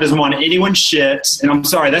who probably doesn't want anyone's shit. And I'm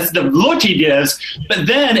sorry, that's the look he gives. But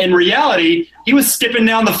then in reality, he was skipping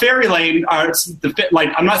down the ferry lane. I'm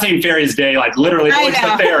not saying ferry is gay, like literally going to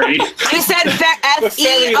the ferry. You said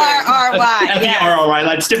F-E-R-R-Y. F-E-R-R-Y,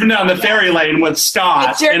 like skipping down the ferry lane with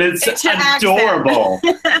Scott. It's adorable.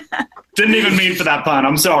 Didn't even mean for that pun.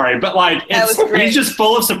 I'm sorry. But like, he's just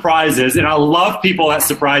full of surprises. And I love people that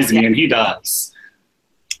surprise me, and he does.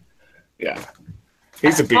 Yeah.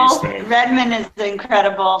 He's a beast, man. Redmond is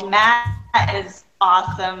incredible. Matt is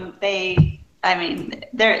awesome. They're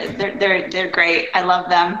great. I love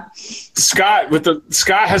them. Scott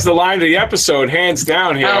has the line of the episode, hands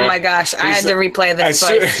down here. Oh my gosh, I had to replay this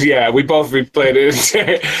twice. Yeah, we both replayed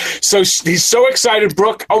it. So he's so excited,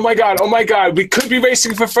 Brooke. Oh my god, we could be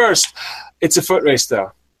racing for first. It's a foot race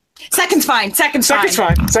though. Second's fine. Oh,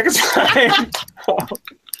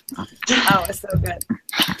 it's so good.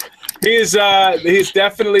 He's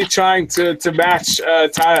definitely trying to match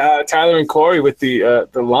Tyler and Corey with the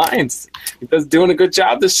lines. He's doing a good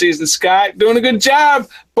job this season, Scott. Doing a good job,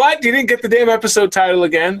 but you didn't get the damn episode title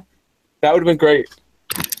again. That would have been great.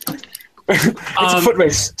 It's a foot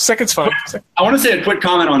race. Second's fine. I want to say a quick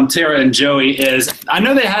comment on Tara and Joey is I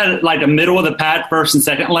know they had like a middle of the pack first and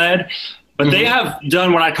second lead, but they have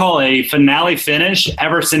done what I call a finale finish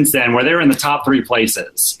ever since then, where they're in the top 3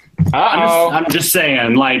 places. I'm just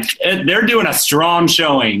saying, like, they're doing a strong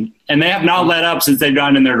showing, and they have not let up since they've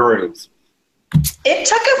gotten in their grooves. It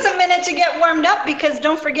took us a minute to get warmed up because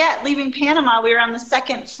don't forget, leaving Panama, we were on the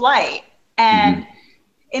second flight. And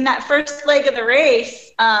in that first leg of the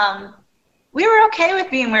race, we were okay with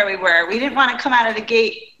being where we were. We didn't want to come out of the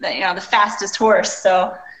gate, the fastest horse.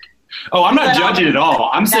 So. Oh, I'm not judging at all.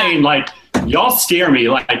 I'm saying, like, y'all scare me.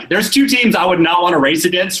 Like, there's 2 teams I would not want to race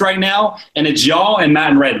against right now, and it's y'all and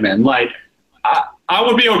Matt and Redmond. Like, I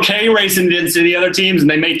would be okay racing against the other teams, and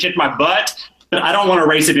they may kick my butt, but I don't want to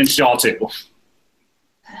race against y'all too.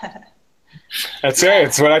 That's it.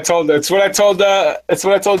 It's what I told. It's what I told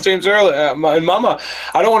James earlier. And Mama,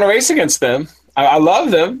 I don't want to race against them. I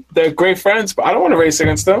love them. They're great friends, but I don't want to race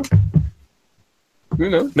against them. You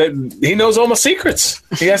know, he knows all my secrets.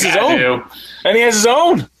 He has his own, and he has his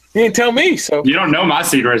own. He didn't tell me, so you don't know my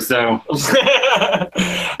secrets, though.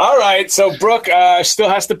 All right, so Brooke still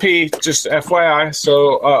has to pee. Just FYI.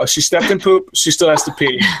 So she stepped in poop. She still has to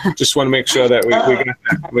pee. Just want to make sure that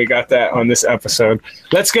we got that on this episode.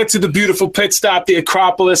 Let's get to the beautiful pit stop, the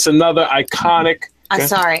Acropolis, another iconic. I'm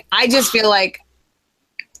sorry. I just feel like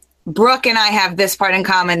Brooke and I have this part in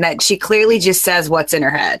common that she clearly just says what's in her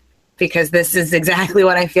head. Because this is exactly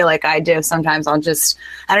what I feel like I do. Sometimes I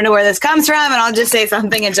don't know where this comes from, and I'll just say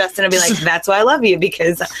something, and Justin will be like, that's why I love you,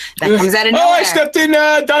 because that comes out of nowhere. Oh, I stepped in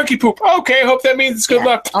donkey poop. Okay, hope that means it's good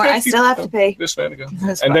luck. Or I still have to pee. This way to go.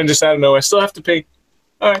 And then just out of nowhere, I still have to pee.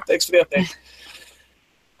 All right, thanks for the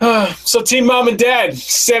update. So Team Mom and Dad,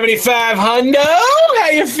 $7,500. How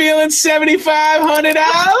you feeling,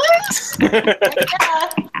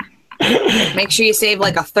 $7,500? Make sure you save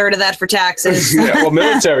like a third of that for taxes. Yeah, well,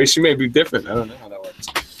 military, she may be different. I don't know how that works.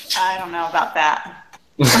 I don't know about that.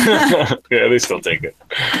 Yeah, they still take it.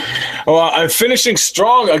 Well, I'm finishing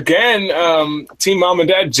strong again. Team Mom and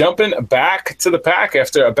Dad jumping back to the pack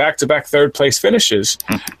after a back-to-back third-place finishes.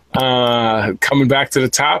 Coming back to the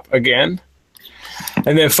top again.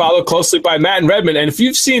 And then followed closely by Matt and Redmond. And if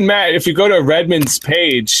you've seen Matt, if you go to Redmond's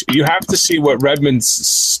page, you have to see what Redmond's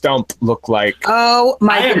stump looked like. Oh,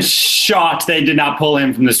 my I am shocked they did not pull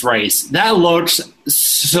him from this race. That looks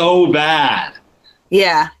so bad.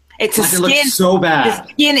 Yeah. It's a so bad. A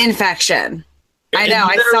skin infection. I know.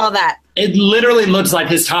 I saw that. It literally looks like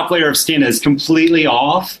his top layer of skin is completely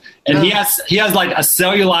off. And he has like a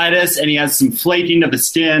cellulitis, and he has some flaking of the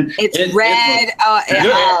skin. It's red.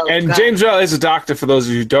 And James Rell is a doctor, for those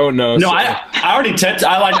of you who don't know. No, so. I already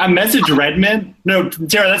I messaged Redmond. No,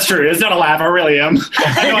 Tara, that's true. It's not a laugh. I really am.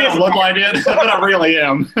 I know I don't look like it, but I really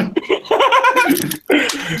am.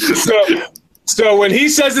 So when he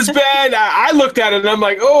says it's bad, I looked at it and I'm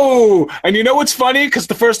like, oh. And you know what's funny? Because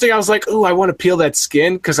the first thing I was like, oh, I want to peel that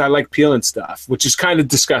skin because I like peeling stuff, which is kind of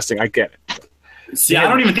disgusting. I get it. See, I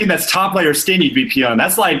don't even think that's top layer skin you'd be peeling.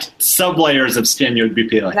 That's like sub-layers of skin you'd be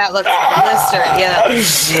peeling. That looks blistered, yeah.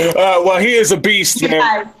 Well, he is a beast, man.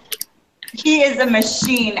 Guys, he is a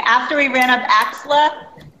machine. After we ran up Axla,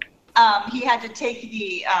 he had to take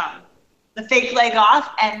the fake leg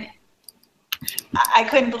off, and I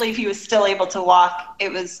couldn't believe he was still able to walk.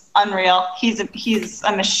 It was unreal. He's a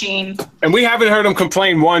machine. And we haven't heard him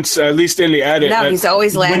complain once, at least in the edit. No, he's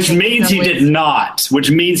always laughing. Which means he did not.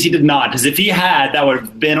 Because if he had, that would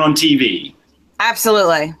have been on TV.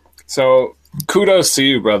 Absolutely. So kudos to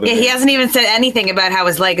you, brother. Yeah, he hasn't even said anything about how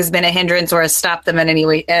his leg has been a hindrance or has stopped him in any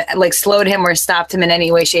way, like slowed him or stopped him in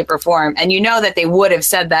any way, shape, or form. And you know that they would have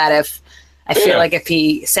said that if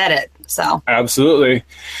he said it. So absolutely.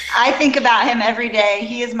 I think about him every day.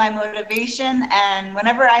 He is my motivation. And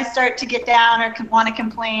whenever I start to get down or want to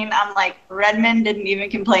complain, I'm like, Redmond didn't even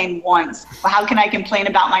complain once. Well, how can I complain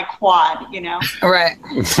about my quad, Right.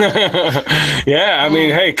 Yeah, I mean,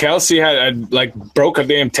 hey, Kelsey had broke a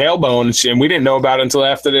damn tailbone, and we didn't know about it until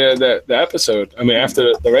after the episode. I mean,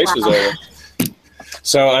 after the race was over.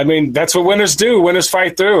 So, I mean, that's what winners do. Winners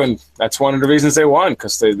fight through, and that's one of the reasons they won,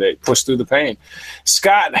 because they pushed through the pain.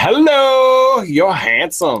 Scott, hello. You're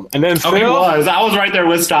handsome. And then Phil. I was right there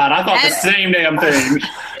with Scott. I thought the same damn thing.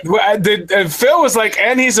 Phil was like,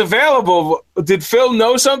 and he's available. Did Phil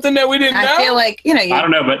know something that we didn't know? I feel like, I don't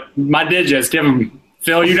know, but my digits. Give him.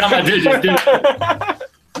 Phil, you got my digits.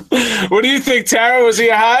 What do you think, Tara? Was he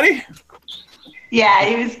a hottie? Yeah,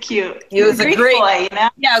 he was cute. He was a Greek great boy, you know.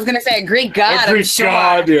 Yeah, I was gonna say a Greek god. Every I'm sure.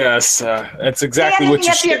 god, yes. That's exactly what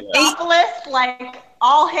you Standing should. at the Acropolis, like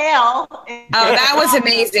all hail. Oh, that was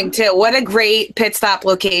amazing too. What a great pit stop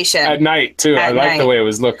location. At night too. I At like the night. way it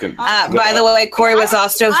was looking. By the way, Corey was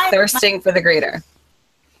also thirsting for the grater.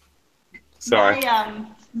 Sorry.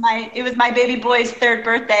 It was my baby boy's 3rd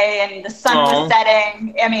birthday, and the sun was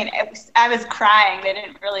setting. I mean, I was crying. They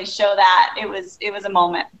didn't really show that. It was a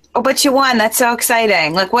moment. Oh, but you won. That's so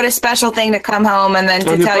exciting. Like, what a special thing to come home and then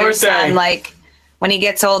to On your tell your birthday. son, like, when he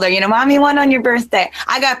gets older, Mom, you won on your birthday.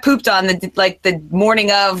 I got pooped on the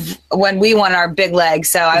morning of when we won our big leg.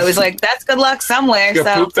 So I was like, that's good luck somewhere. Got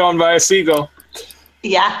So pooped on by a seagull.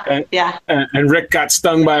 Yeah, yeah. And Rick got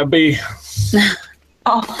stung by a bee.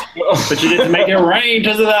 Oh, But you didn't make it rain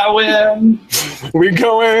because of that win. We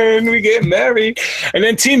go in, we get married. And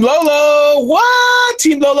then Team Lolo, what?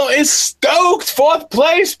 Team Lolo is stoked. 4th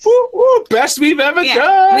place. Woo, woo, best we've ever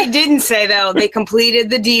done. we didn't say, though, they completed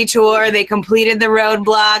the detour. They completed the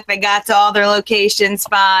roadblock. They got to all their locations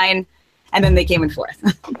fine. And then they came in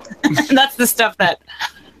 4th. That's the stuff that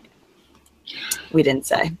we didn't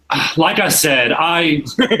say. Like I said, I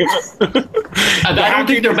don't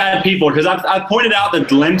think they're bad people because I've pointed out the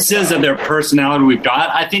glimpses of their personality we've got.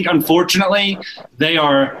 I think, unfortunately, they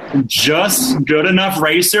are just good enough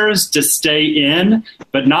racers to stay in,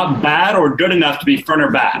 but not bad or good enough to be front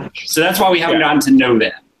or back. So that's why we haven't gotten to know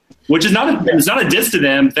them, which is it's not a diss to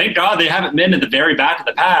them. Thank God they haven't been at the very back of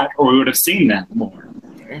the pack, or we would have seen them more.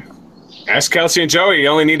 Ask Kelsey and Joey. You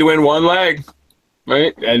only need to win 1 leg.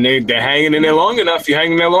 Right? And they're hanging in there long enough. You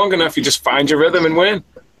hang in there long enough, you just find your rhythm and win.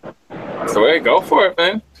 That's the way. Go for it,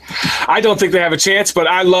 man. I don't think they have a chance, but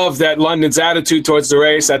I love that London's attitude towards the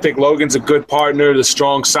race. I think Logan's a good partner, the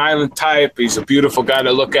strong, silent type. He's a beautiful guy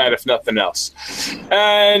to look at, if nothing else.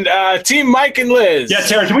 And Team Mike and Liz. Yeah,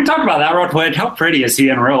 Tara, can we talk about that real quick? How pretty is he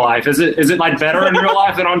in real life? Is it like better in real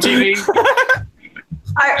life than on TV?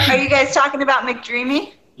 are you guys talking about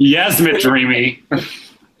McDreamy? Yes, McDreamy.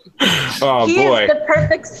 Oh, He boy. is the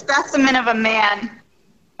perfect specimen of a man.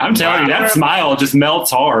 I'm telling you, that smile just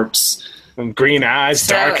melts hearts. Green eyes,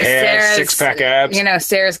 dark hair, Sarah's- 6-pack abs.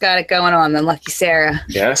 Sarah's got it going on, the lucky Sarah.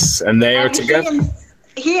 Yes, and they are And together.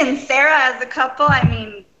 He and Sarah as a couple, I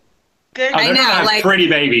mean, good. Oh, they're know, gonna have like- pretty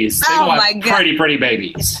babies. They're Oh, gonna my have God. pretty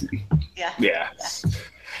babies. Yeah.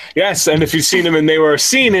 Yes, and if you've seen them, and they were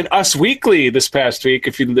seen in Us Weekly this past week.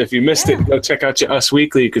 If you missed it, go check out your Us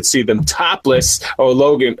Weekly. You could see them topless. Oh,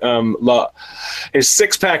 Logan, his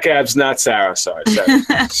 6-pack abs, not Sarah. Sorry,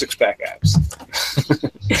 6-pack abs.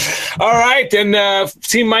 All right, then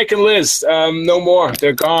Team Mike and Liz, no more.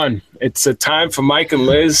 They're gone. It's a time for Mike and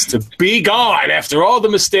Liz to be gone after all the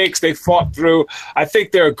mistakes they fought through. I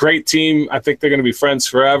think they're a great team. I think they're going to be friends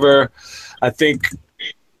forever. I think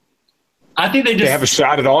they have a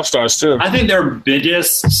shot at All-Stars, too. I think their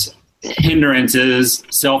biggest hindrance is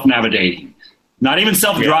self-navigating. Not even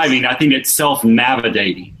self-driving. I think it's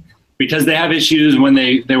self-navigating because they have issues when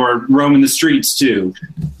they were roaming the streets, too.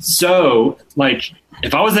 So, like,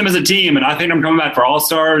 if I was them as a team and I think I'm coming back for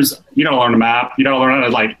All-Stars, you got to learn a map. You got to learn how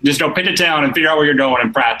to, just go pick a town and figure out where you're going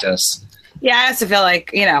and practice. Yeah, I also feel like,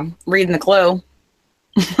 reading the clue.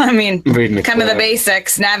 I mean, kind of the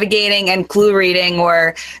basics, navigating and clue reading,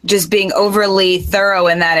 or just being overly thorough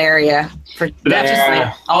in that area.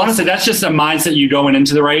 Honestly, that's just a mindset you going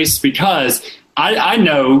into the race because I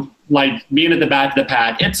know, like, being at the back of the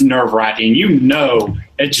pack, it's nerve-wracking.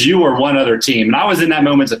 It's you or one other team. And I was in that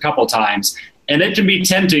moment a couple times, and it can be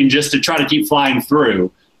tempting just to try to keep flying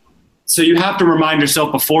through. So you have to remind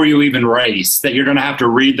yourself before you even race that you're going to have to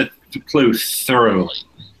read the clue thoroughly.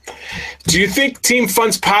 Do you think Team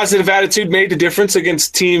Fun's positive attitude made the difference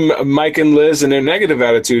against Team Mike and Liz and their negative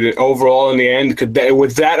attitude overall in the end?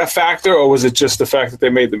 Was that a factor, or was it just the fact that they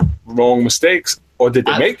made the wrong mistakes? Or did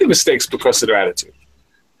they make the mistakes because of their attitude?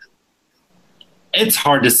 It's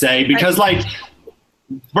hard to say because,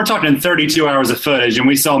 we're talking 32 hours of footage, and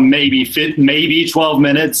we saw maybe 12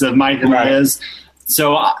 minutes of Mike and Liz.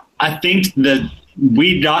 So I think that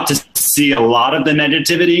we got to see a lot of the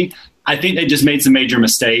negativity. I think they just made some major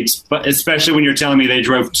mistakes, but especially when you're telling me they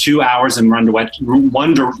drove 2 hours in one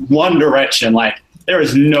direction, there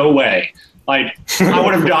is no way. I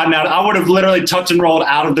would have gotten out. I would have literally tucked and rolled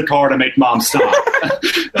out of the car to make mom stop.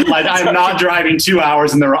 I'm not driving 2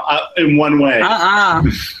 hours in one way.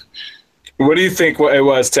 What do you think it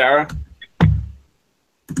was, Tara?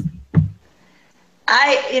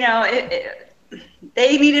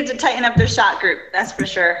 They needed to tighten up their shot group. That's for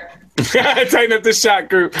sure. Tighten up the shot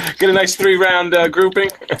group. Get a nice 3-round grouping.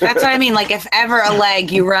 That's what I mean. Like if ever a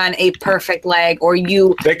leg, you run a perfect leg, or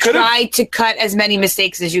you try to cut as many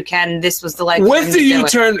mistakes as you can. This was the leg with the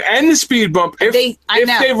U-turn and the speed bump. If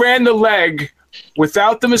they ran the leg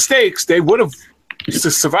without the mistakes, they would have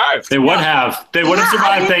survived. They would have. They would have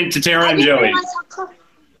survived thanks to Tara and Joey.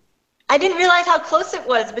 I didn't realize how close it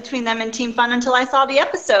was between them and Team Fun until I saw the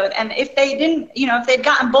episode. And if they didn't, if they'd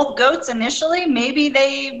gotten both goats initially, maybe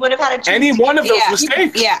they would have had a chance. Any one of those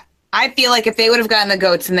mistakes. Yeah. I feel like if they would have gotten the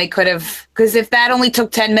goats and they could have, because if that only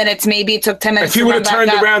took 10 minutes, maybe it took 10 minutes. If he would have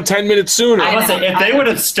turned around 10 minutes sooner. I must say, if they would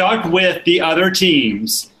have stuck with the other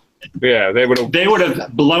teams, yeah, they would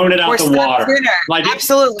have blown it out the water. Like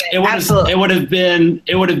absolutely. It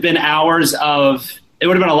would have been hours of. It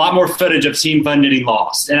would have been a lot more footage of Team Fun getting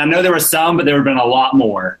lost. And I know there was some, but there would have been a lot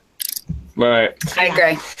more. Right. I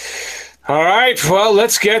agree. All right. Well,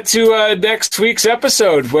 let's get to next week's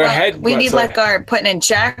episode. We need like our putting in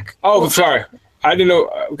check. Oh, sorry. I didn't know.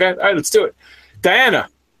 Okay. All right, let's do it. Diana,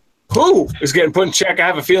 who is getting put in check? I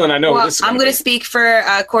have a feeling I know well, this is I'm going to speak for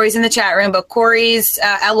Corey's in the chat room, but Corey's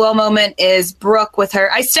LOL moment is Brooke with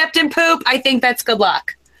her. I stepped in poop. I think that's good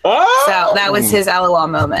luck. Oh! So that was his LOL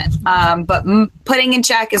moment. But putting in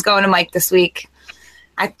check is going to Mike this week.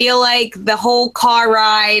 I feel like the whole car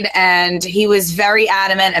ride, and he was very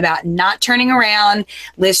adamant about not turning around.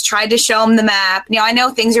 Liz tried to show him the map. I know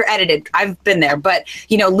things are edited. I've been there. But,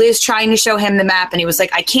 Liz trying to show him the map, and he was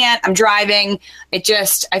like, I can't. I'm driving.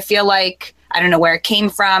 I feel like, I don't know where it came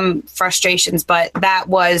from, frustrations, but that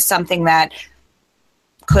was something that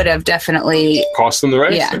could have definitely cost him the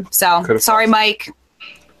race. Yeah. So, sorry, Mike.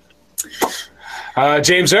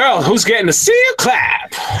 James Earl, who's getting a seal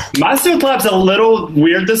clap? My seal clap's a little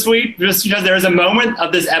weird this week just because there's a moment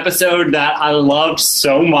of this episode that I loved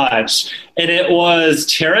so much. And it was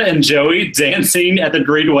Tara and Joey dancing at the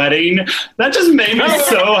Greed wedding. That just made me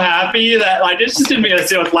so happy that it just didn't make a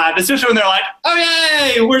seal clap, especially when they're like, oh,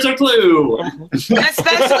 yay, where's our clue? Especially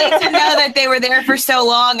to know that they were there for so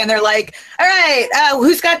long and they're like, all right,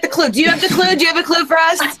 who's got the clue? Do you have the clue? Do you have a clue for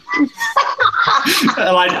us?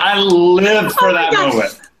 I lived for that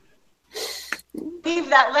moment. Leave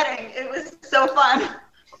that wedding. It was so fun.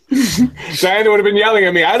 Diana would have been yelling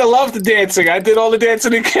at me. I'd have loved the dancing. I did all the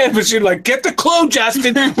dancing again, but she'd like, get the clue,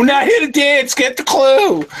 Justin. We're not here to dance. Get the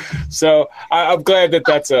clue. So I'm glad that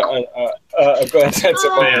that's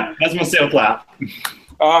that's my seal clap.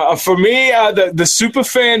 For me, the super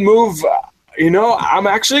fan move. I'm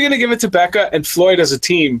actually going to give it to Becca and Floyd as a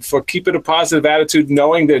team for keeping a positive attitude,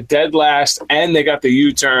 knowing they're dead last and they got the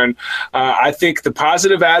U-turn. I think the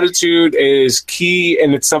positive attitude is key,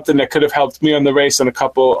 and it's something that could have helped me on the race on a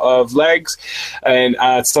couple of legs. And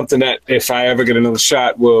it's something that, if I ever get another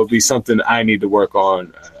shot, will be something I need to work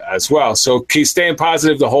on as well. So keep staying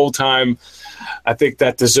positive the whole time. I think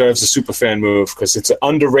that deserves a super fan move because it's an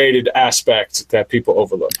underrated aspect that people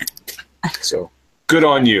overlook. So good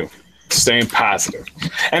on you. Staying positive.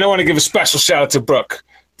 And I want to give a special shout out to Brooke.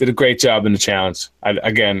 Did a great job in the challenge. I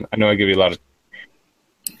know I give you a lot of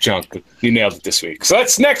junk, but you nailed it this week. So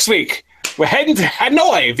that's next week. We're heading to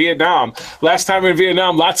Hanoi, Vietnam. Last time in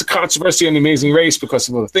Vietnam, lots of controversy on The Amazing Race because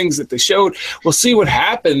of all the things that they showed. We'll see what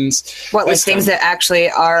happens. What, like things that actually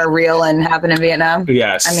are real and happen in Vietnam?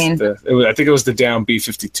 Yes. I mean, I think it was the down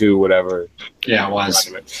B-52, whatever. Yeah, it was.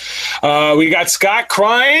 We got Scott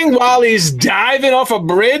crying while he's diving off a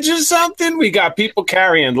bridge or something. We got people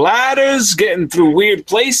carrying ladders, getting through weird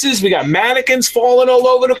places. We got mannequins falling all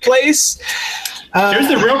over the place. Here's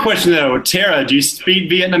the real question, though. Tara, do you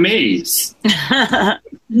speak Vietnamese?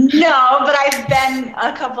 No, but I've been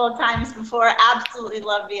a couple of times before. Absolutely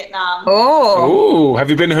love Vietnam. Oh, have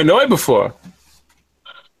you been to Hanoi before?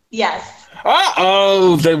 Yes.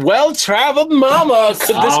 Uh-oh, the well-traveled mama.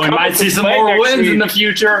 We might see some more wins in the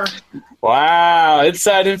future. Wow,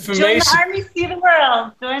 inside information. Join the Army, see the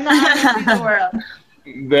world. Join the Army, see the world.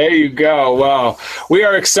 There you go. Wow. We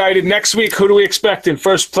are excited. Next week, who do we expect in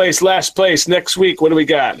first place, last place? Next week, what do we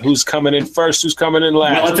got? Who's coming in first? Who's coming in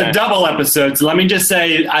last? Well, it's a double episode, so let me just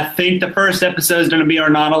say, I think the first episode is going to be our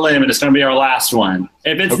non-limit. It's going to be our last one.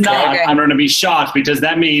 If it's not, I'm going to be shocked because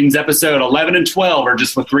that means episode 11 and 12 are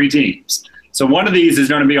just with 3 teams. So one of these is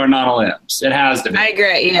going to be our non-limbs. It has to be. I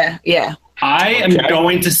agree. Yeah. I am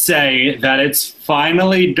going to say that it's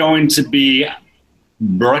finally going to be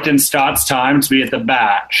Brooke and Scott's time to be at the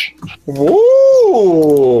back.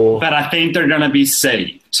 Ooh. But I think they're going to be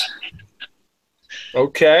saved.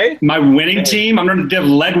 Okay. My winning team, I'm going to give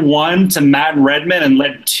lead 1 to Matt and Redmond and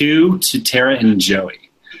lead 2 to Tara and Joey.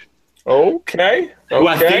 Okay. Who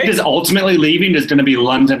I think is ultimately leaving is going to be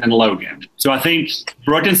London and Logan. So I think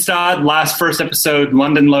Brooke and Stott last first episode,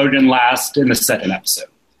 London Logan last in the second episode.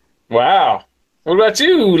 Wow. What about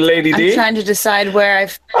you, Lady D? I'm trying to decide where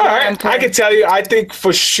All right, I can tell you, I think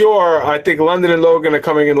for sure, London and Logan are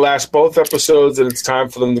coming in last both episodes, and it's time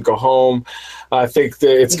for them to go home. I think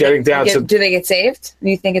that it's getting down to... Do they get saved? Do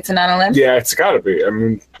you think it's an on a limb? Yeah, it's got to be. I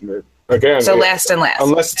mean, again... So last and last.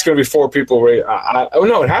 Unless it's going to be 4 people.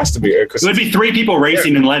 No, it has to be. It would be 3 people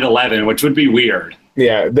racing in lead 11, which would be weird.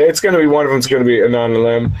 Yeah, it's going to be one of them's going to be an on a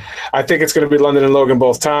limb. I think it's going to be London and Logan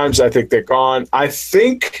both times. I think they're gone. I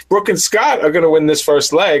think Brooke and Scott are going to win this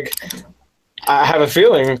first leg. I have a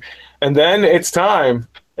feeling. And then it's time.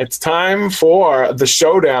 It's time for the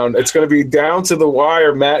showdown. It's going to be down to the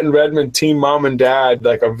wire. Matt and Redmond, team mom and dad,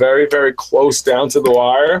 like a very, very close down to the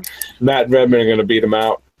wire. Matt and Redmond are going to beat them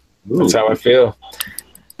out. That's how I feel.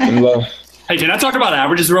 Hey, can I talk about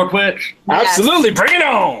averages real quick? Yes. Absolutely. Bring it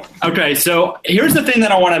on. Okay, so here's the thing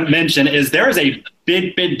that I want to mention is there is a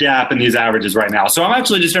big gap in these averages right now. So I'm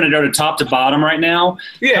actually just going to go to top to bottom right now.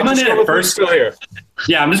 Yeah, I'm just in go at with still here.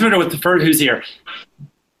 Yeah, I'm just going to go with the first who's here.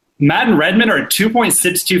 Matt and Redmond are at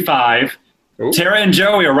 2.625. Ooh. Tara and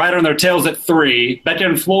Joey are right on their tails at 3. Becca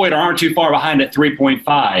and Floyd aren't too far behind at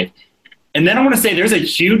 3.5. And then I want to say there's a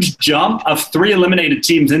huge jump of 3 eliminated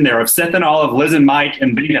teams in there of Seth and Olive, Liz and Mike,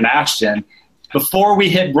 and Vinny and Ashton before we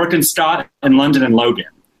hit Brooke and Stott and London and Logan.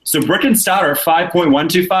 So Brooke and Stott are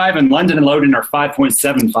 5.125 and London and Logan are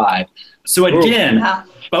 5.75. So again,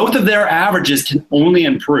 both of their averages can only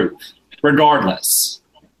improve regardless.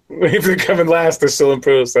 If they're coming last, they're still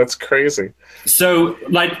improves. That's crazy. So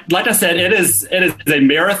like I said, it is a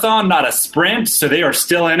marathon, not a sprint. So they are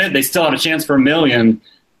still in it. They still have a chance for $1 million,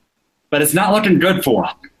 but it's not looking good for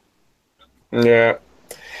them. Yeah.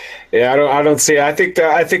 Yeah, I don't see. I think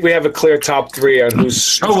we have a clear top 3 on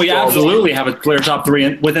who's. Oh, we absolutely have a clear top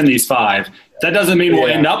 3 within these 5. That doesn't mean we'll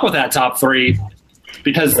end up with that top 3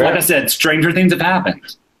 because, like I said, stranger things have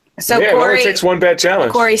happened. So it Corey only takes one bad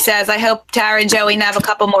challenge. Corey says, "I hope Tara and Joey have a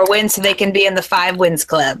couple more wins so they can be in the 5 wins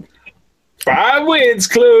club." 5 wins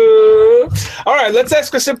club. All right, let's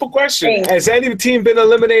ask a simple question: has any team been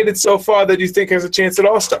eliminated so far that you think has a chance at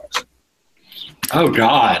All Stars? Oh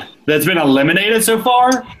God, that's been eliminated so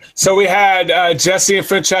far. So we had Jesse and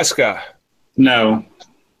Francesca. No.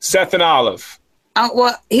 Seth and Olive.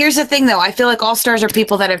 Well, here's the thing, though. I feel like all-stars are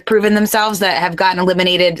people that have proven themselves that have gotten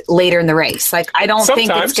eliminated later in the race. Like, I don't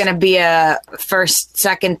think it's going to be a first,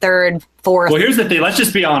 second, third, fourth. Well, here's the thing. Let's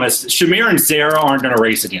just be honest. Shamir and Sarah aren't going to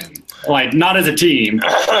race again. Like, not as a team.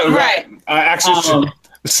 Right. Actually,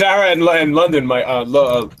 Sarah and London might,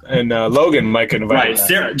 and Logan might get invited. Right.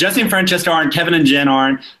 Sarah, Jesse and Francesca aren't. Kevin and Jen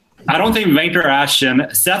aren't. I don't think Victor or Ashton,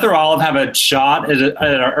 Seth or Olive have a shot at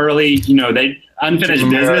an early, they unfinished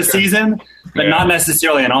business season, but not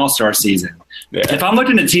necessarily an all-star season. Yeah. If I'm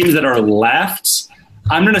looking at teams that are left,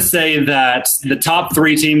 I'm going to say that the top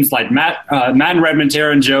 3 teams like Matt and Redmond,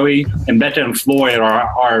 Tara and Joey, and Becca and Floyd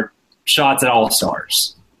are shots at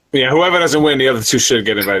all-stars. Yeah, whoever doesn't win, the other 2 should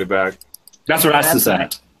get invited back. That's what I have to say.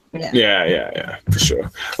 Yeah, for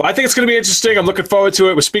sure. Well, I think it's going to be interesting. I'm looking forward to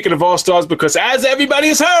it. We're speaking of All-Stars because, as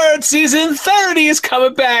everybody's heard, season 30 is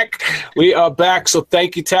coming back. We are back, so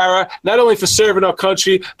thank you, Tara, not only for serving our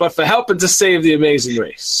country, but for helping to save the amazing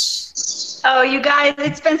race. Oh, you guys,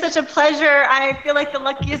 it's been such a pleasure. I feel like the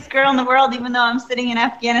luckiest girl in the world, even though I'm sitting in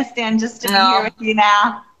Afghanistan just to be here with you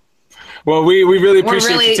now. Well, we really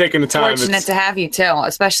appreciate you taking the time. We're fortunate to have you, too,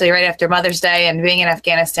 especially right after Mother's Day and being in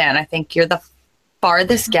Afghanistan. I think you're the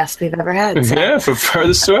farthest guest we've ever had. So. Yeah, for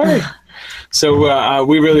furthest away. So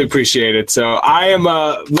we really appreciate it. So I am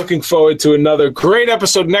looking forward to another great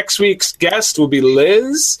episode. Next week's guest will be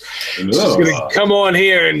Liz. She's going to come on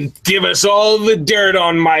here and give us all the dirt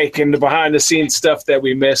on Mike and the behind-the-scenes stuff that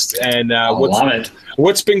we missed and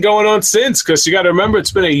what's been going on since. Because you got to remember,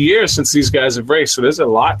 it's been a year since these guys have raced, so there's a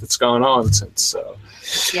lot that's going on since. So,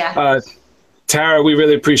 Tara, we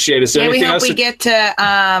really appreciate it. Is there anything else? We hope we get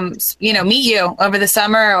to, meet you over the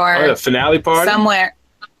summer or the finale party somewhere.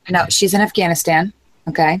 No, she's in Afghanistan.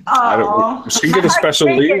 Okay. She can get a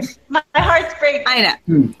special leave. My heart's breaking.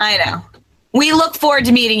 I know. We look forward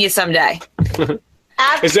to meeting you someday.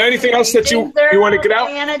 Is there anything else that you want to get out?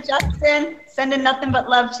 Diana, Justin, sending nothing but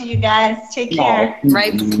love to you guys. Take care.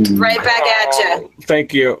 Right back at you.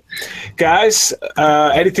 Thank you. Guys,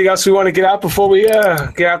 anything else we want to get out before we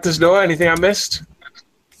get out this door? Anything I missed?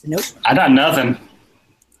 Nope. I got nothing.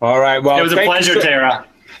 All right. Well, it was a pleasure, Tara.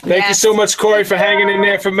 Thank you so much, Corey, for hanging in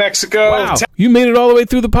there from Mexico. Wow. You made it all the way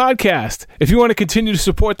through the podcast. If you want to continue to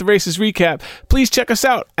support the Races Recap, please check us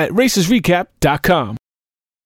out at racesrecap.com.